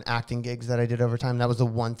different acting gigs that I did over time, that was the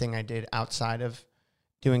one thing I did outside of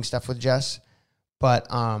doing stuff with Jess. But,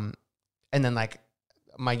 and then like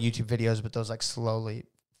my YouTube videos, but those like slowly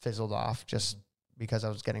fizzled off just because I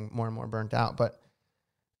was getting more and more burnt out. But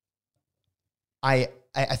I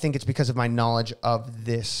think it's because of my knowledge of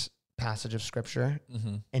this passage of scripture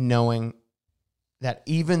and knowing that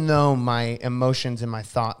even though my emotions and my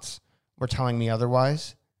thoughts were telling me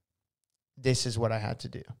otherwise, this is what I had to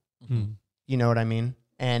do. You know what I mean?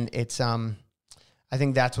 And it's, I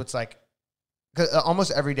think that's what's like, 'cause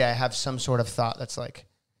almost every day I have some sort of thought that's like,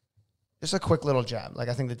 just a quick little jab. Like,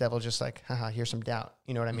 I think the devil just like, haha, here's some doubt.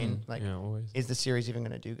 You know what I mean? Like, is the series even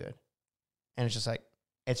going to do good? And it's just like,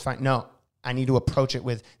 it's fine. No, I need to approach it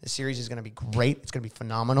with, the series is going to be great. It's going to be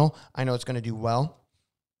phenomenal. I know it's going to do well.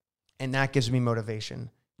 And that gives me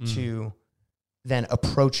motivation to then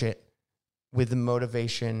approach it with the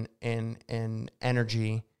motivation and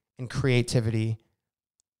energy and creativity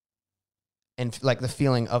and like the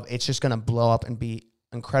feeling of it's just going to blow up and be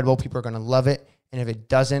incredible. People are going to love it. And if it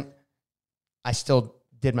doesn't, I still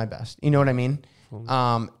did my best. You know what I mean?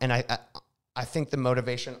 And I think the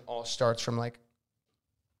motivation all starts from like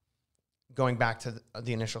going back to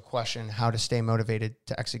the initial question, how to stay motivated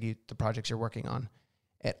to execute the projects you're working on.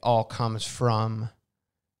 It all comes from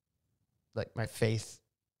like my faith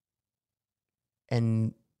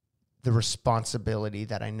and the responsibility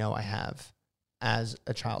that I know I have as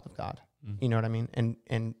a child of God. You know what I mean?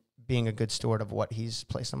 And being a good steward of what he's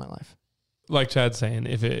placed in my life. Like Chad's saying,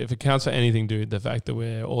 if it counts for anything, dude, the fact that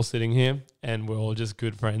we're all sitting here and we're all just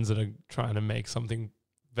good friends that are trying to make something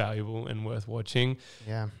valuable and worth watching.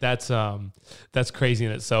 Yeah. That's crazy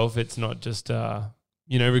in itself. It's not just,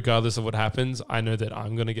 you know, regardless of what happens, I know that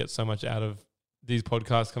I'm going to get so much out of these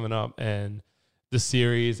podcasts coming up and the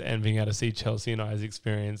series and being able to see Chelsea and I's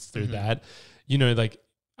experience through that. You know, like,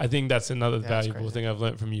 I think that's another valuable thing I've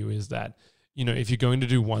learned from you is that, you know, if you're going to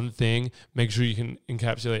do one thing, make sure you can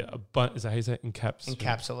encapsulate a bunch. Is that how you say it?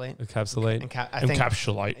 Encapsulate.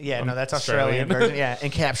 Encapsulate. Yeah, no, that's Australian version. Yeah,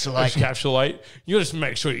 encapsulate. Encapsulate. You just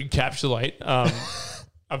make sure you encapsulate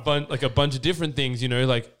a bunch of different things, you know,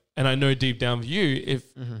 like, and I know deep down for you,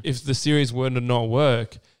 if the series were to not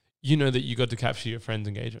work, you know that you got to capture your friend's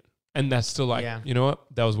engagement. And that's still like, you know what?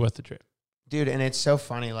 That was worth the trip. Dude, and it's so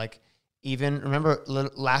funny. Like, even, remember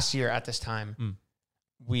last year at this time,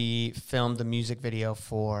 we filmed the music video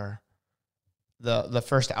for the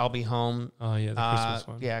first I'll Be Home. Oh, yeah, the Christmas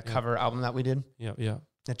one. Yeah, cover album that we did. Yeah.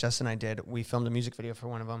 That Justin and I did. We filmed a music video for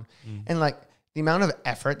one of them. And like, the amount of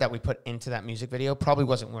effort that we put into that music video probably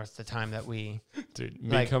wasn't worth the time that we... Dude,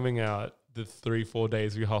 me coming out the 3-4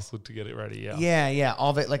 days we hustled to get it ready. Yeah.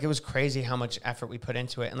 All of it. Like, it was crazy how much effort we put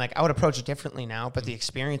into it. And like, I would approach it differently now, but the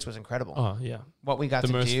experience was incredible. Oh, yeah. What we got to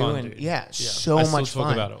do. Fun, and dude. So much fun. I still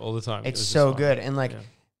talk about it all the time. It's so good. And like,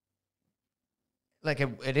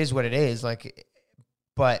 it is what it is. Like,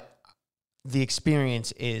 but the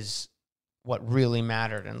experience is what really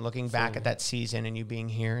mattered. And looking back at that season and you being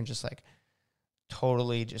here and just like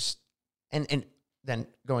totally just, and then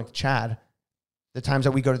going to Chad, the times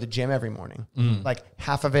that we go to the gym every morning, like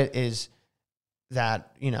half of it is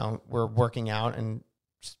that, you know, we're working out and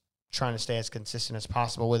trying to stay as consistent as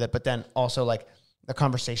possible with it. But then also like the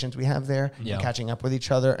conversations we have there, and catching up with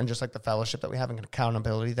each other and just like the fellowship that we have and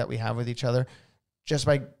accountability that we have with each other. just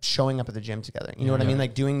by showing up at the gym together. You know what I mean?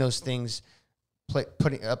 Like doing those things,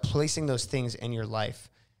 placing those things in your life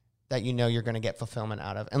that you know you're going to get fulfillment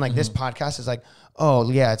out of. And like this podcast is like, oh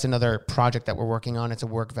yeah, it's another project that we're working on. It's a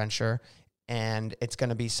work venture, and it's going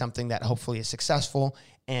to be something that hopefully is successful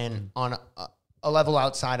and on a level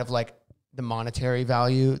outside of like the monetary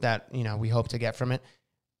value that, you know, we hope to get from it.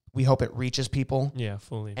 We hope it reaches people. Yeah,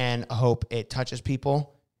 fully. And I hope it touches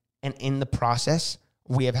people. And in the process,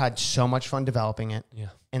 we have had so much fun developing it. Yeah.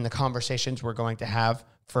 And the conversations we're going to have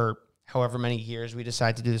for however many years we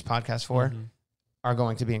decide to do this podcast for are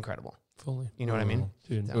going to be incredible. Fully. You know what I mean?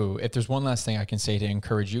 Dude. Ooh, if there's one last thing I can say to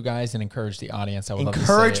encourage you guys and encourage the audience, I would encourage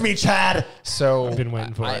love to me, Chad. So I've been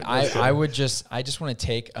waiting for it. I just want to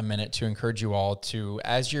take a minute to encourage you all to,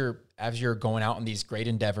 as you're going out on these great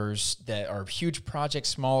endeavors that are huge projects,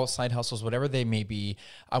 small side hustles, whatever they may be,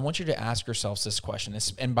 I want you to ask yourselves this question.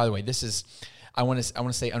 And by the way, this is, I want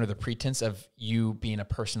to say under the pretense of you being a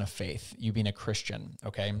person of faith, you being a Christian,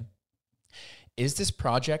 okay? Is this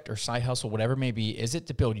project or side hustle, whatever it may be, is it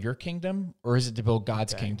to build your kingdom or is it to build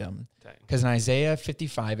God's kingdom? Because in Isaiah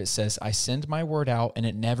 55, it says, I send my word out and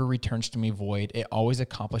it never returns to me void. It always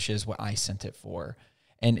accomplishes what I sent it for.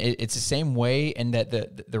 And it's the same way in that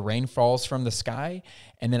the rain falls from the sky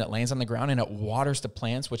and then it lands on the ground and it waters the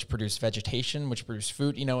plants, which produce vegetation, which produce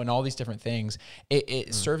food, you know, and all these different things.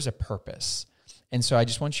 It serves a purpose. And so I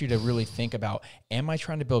just want you to really think about, am I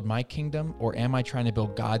trying to build my kingdom or am I trying to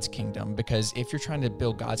build God's kingdom? Because if you're trying to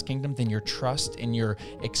build God's kingdom, then your trust and your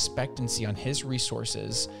expectancy on his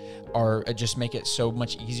resources are just make it so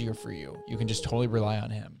much easier for you. You can just totally rely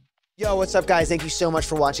on him. Yo, what's up, guys? Thank you so much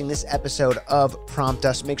for watching this episode of Prompt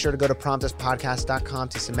Us. Make sure to go to promptuspodcast.com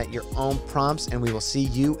to submit your own prompts, and we will see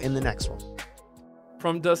you in the next one.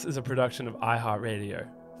 Prompt Us is a production of iHeartRadio.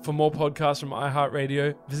 For more podcasts from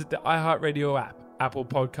iHeartRadio, visit the iHeartRadio app, Apple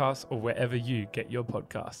Podcasts, or wherever you get your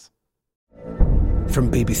podcasts.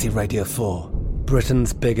 From BBC Radio 4,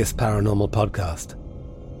 Britain's biggest paranormal podcast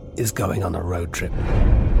is going on a road trip.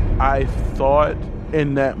 I thought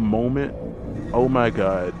in that moment, oh my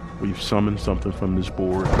God, we've summoned something from this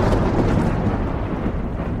board.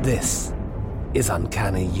 This is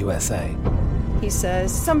Uncanny USA. He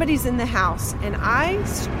says, somebody's in the house, and I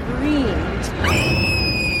screamed.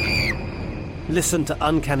 Listen to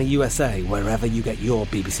Uncanny USA wherever you get your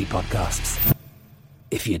BBC podcasts,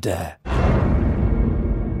 if you dare.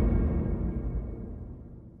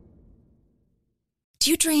 Do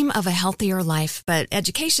you dream of a healthier life, but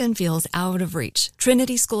education feels out of reach?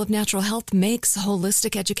 Trinity School of Natural Health makes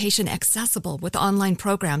holistic education accessible with online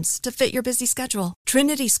programs to fit your busy schedule.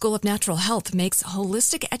 Trinity School of Natural Health makes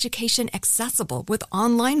holistic education accessible with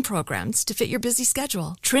online programs to fit your busy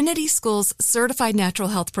schedule. Trinity School's Certified Natural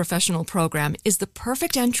Health Professional Program is the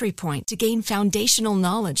perfect entry point to gain foundational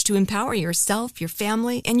knowledge to empower yourself, your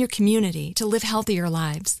family, and your community to live healthier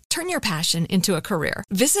lives. Turn your passion into a career.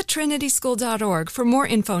 Visit trinityschool.org for more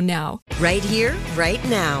info now. Right here, right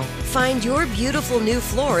now. Find your beautiful new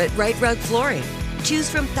floor at Right Rug Flooring. Choose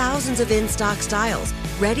from thousands of in-stock styles,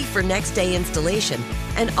 ready for next day installation,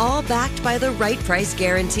 and all backed by the right price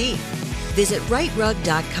guarantee. Visit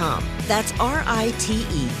rightrug.com. That's RITERUG.com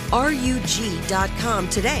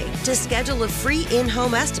today to schedule a free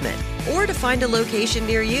in-home estimate or to find a location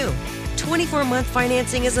near you. 24-month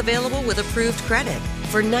financing is available with approved credit.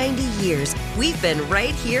 For 90 years, we've been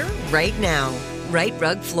right here, right now. Right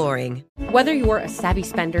Rug Flooring. Whether you're a savvy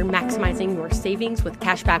spender maximizing your savings with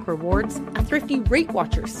cashback rewards, a thrifty rate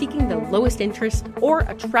watcher seeking the lowest interest, or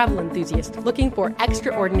a travel enthusiast looking for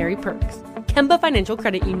extraordinary perks, Kemba Financial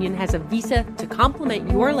Credit Union has a visa to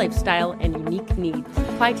complement your lifestyle and unique needs.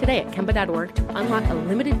 Apply today at Kemba.org to unlock a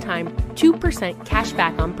limited time 2% cash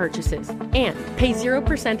back on purchases and pay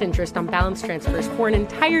 0% interest on balance transfers for an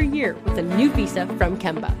entire year with a new visa from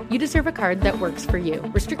Kemba. You deserve a card that works for you.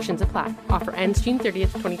 Restrictions apply. Offer ends June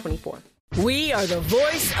 30th, 2024. We are the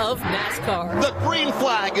voice of NASCAR. The green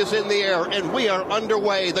flag is in the air, and we are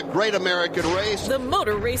underway. The Great American Race. The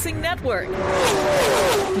Motor Racing Network.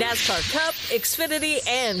 NASCAR Cup, Xfinity,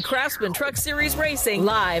 and Craftsman Truck Series Racing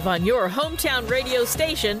live on your hometown radio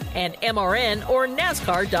station and MRN or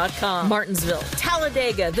NASCAR.com. Martinsville,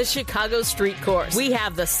 Talladega, the Chicago Street Course. We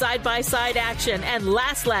have the side-by-side action and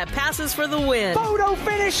last lap passes for the win. Photo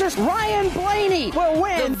finishes, Ryan Blaney will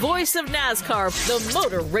win. The voice of NASCAR, the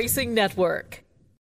Motor Racing Network.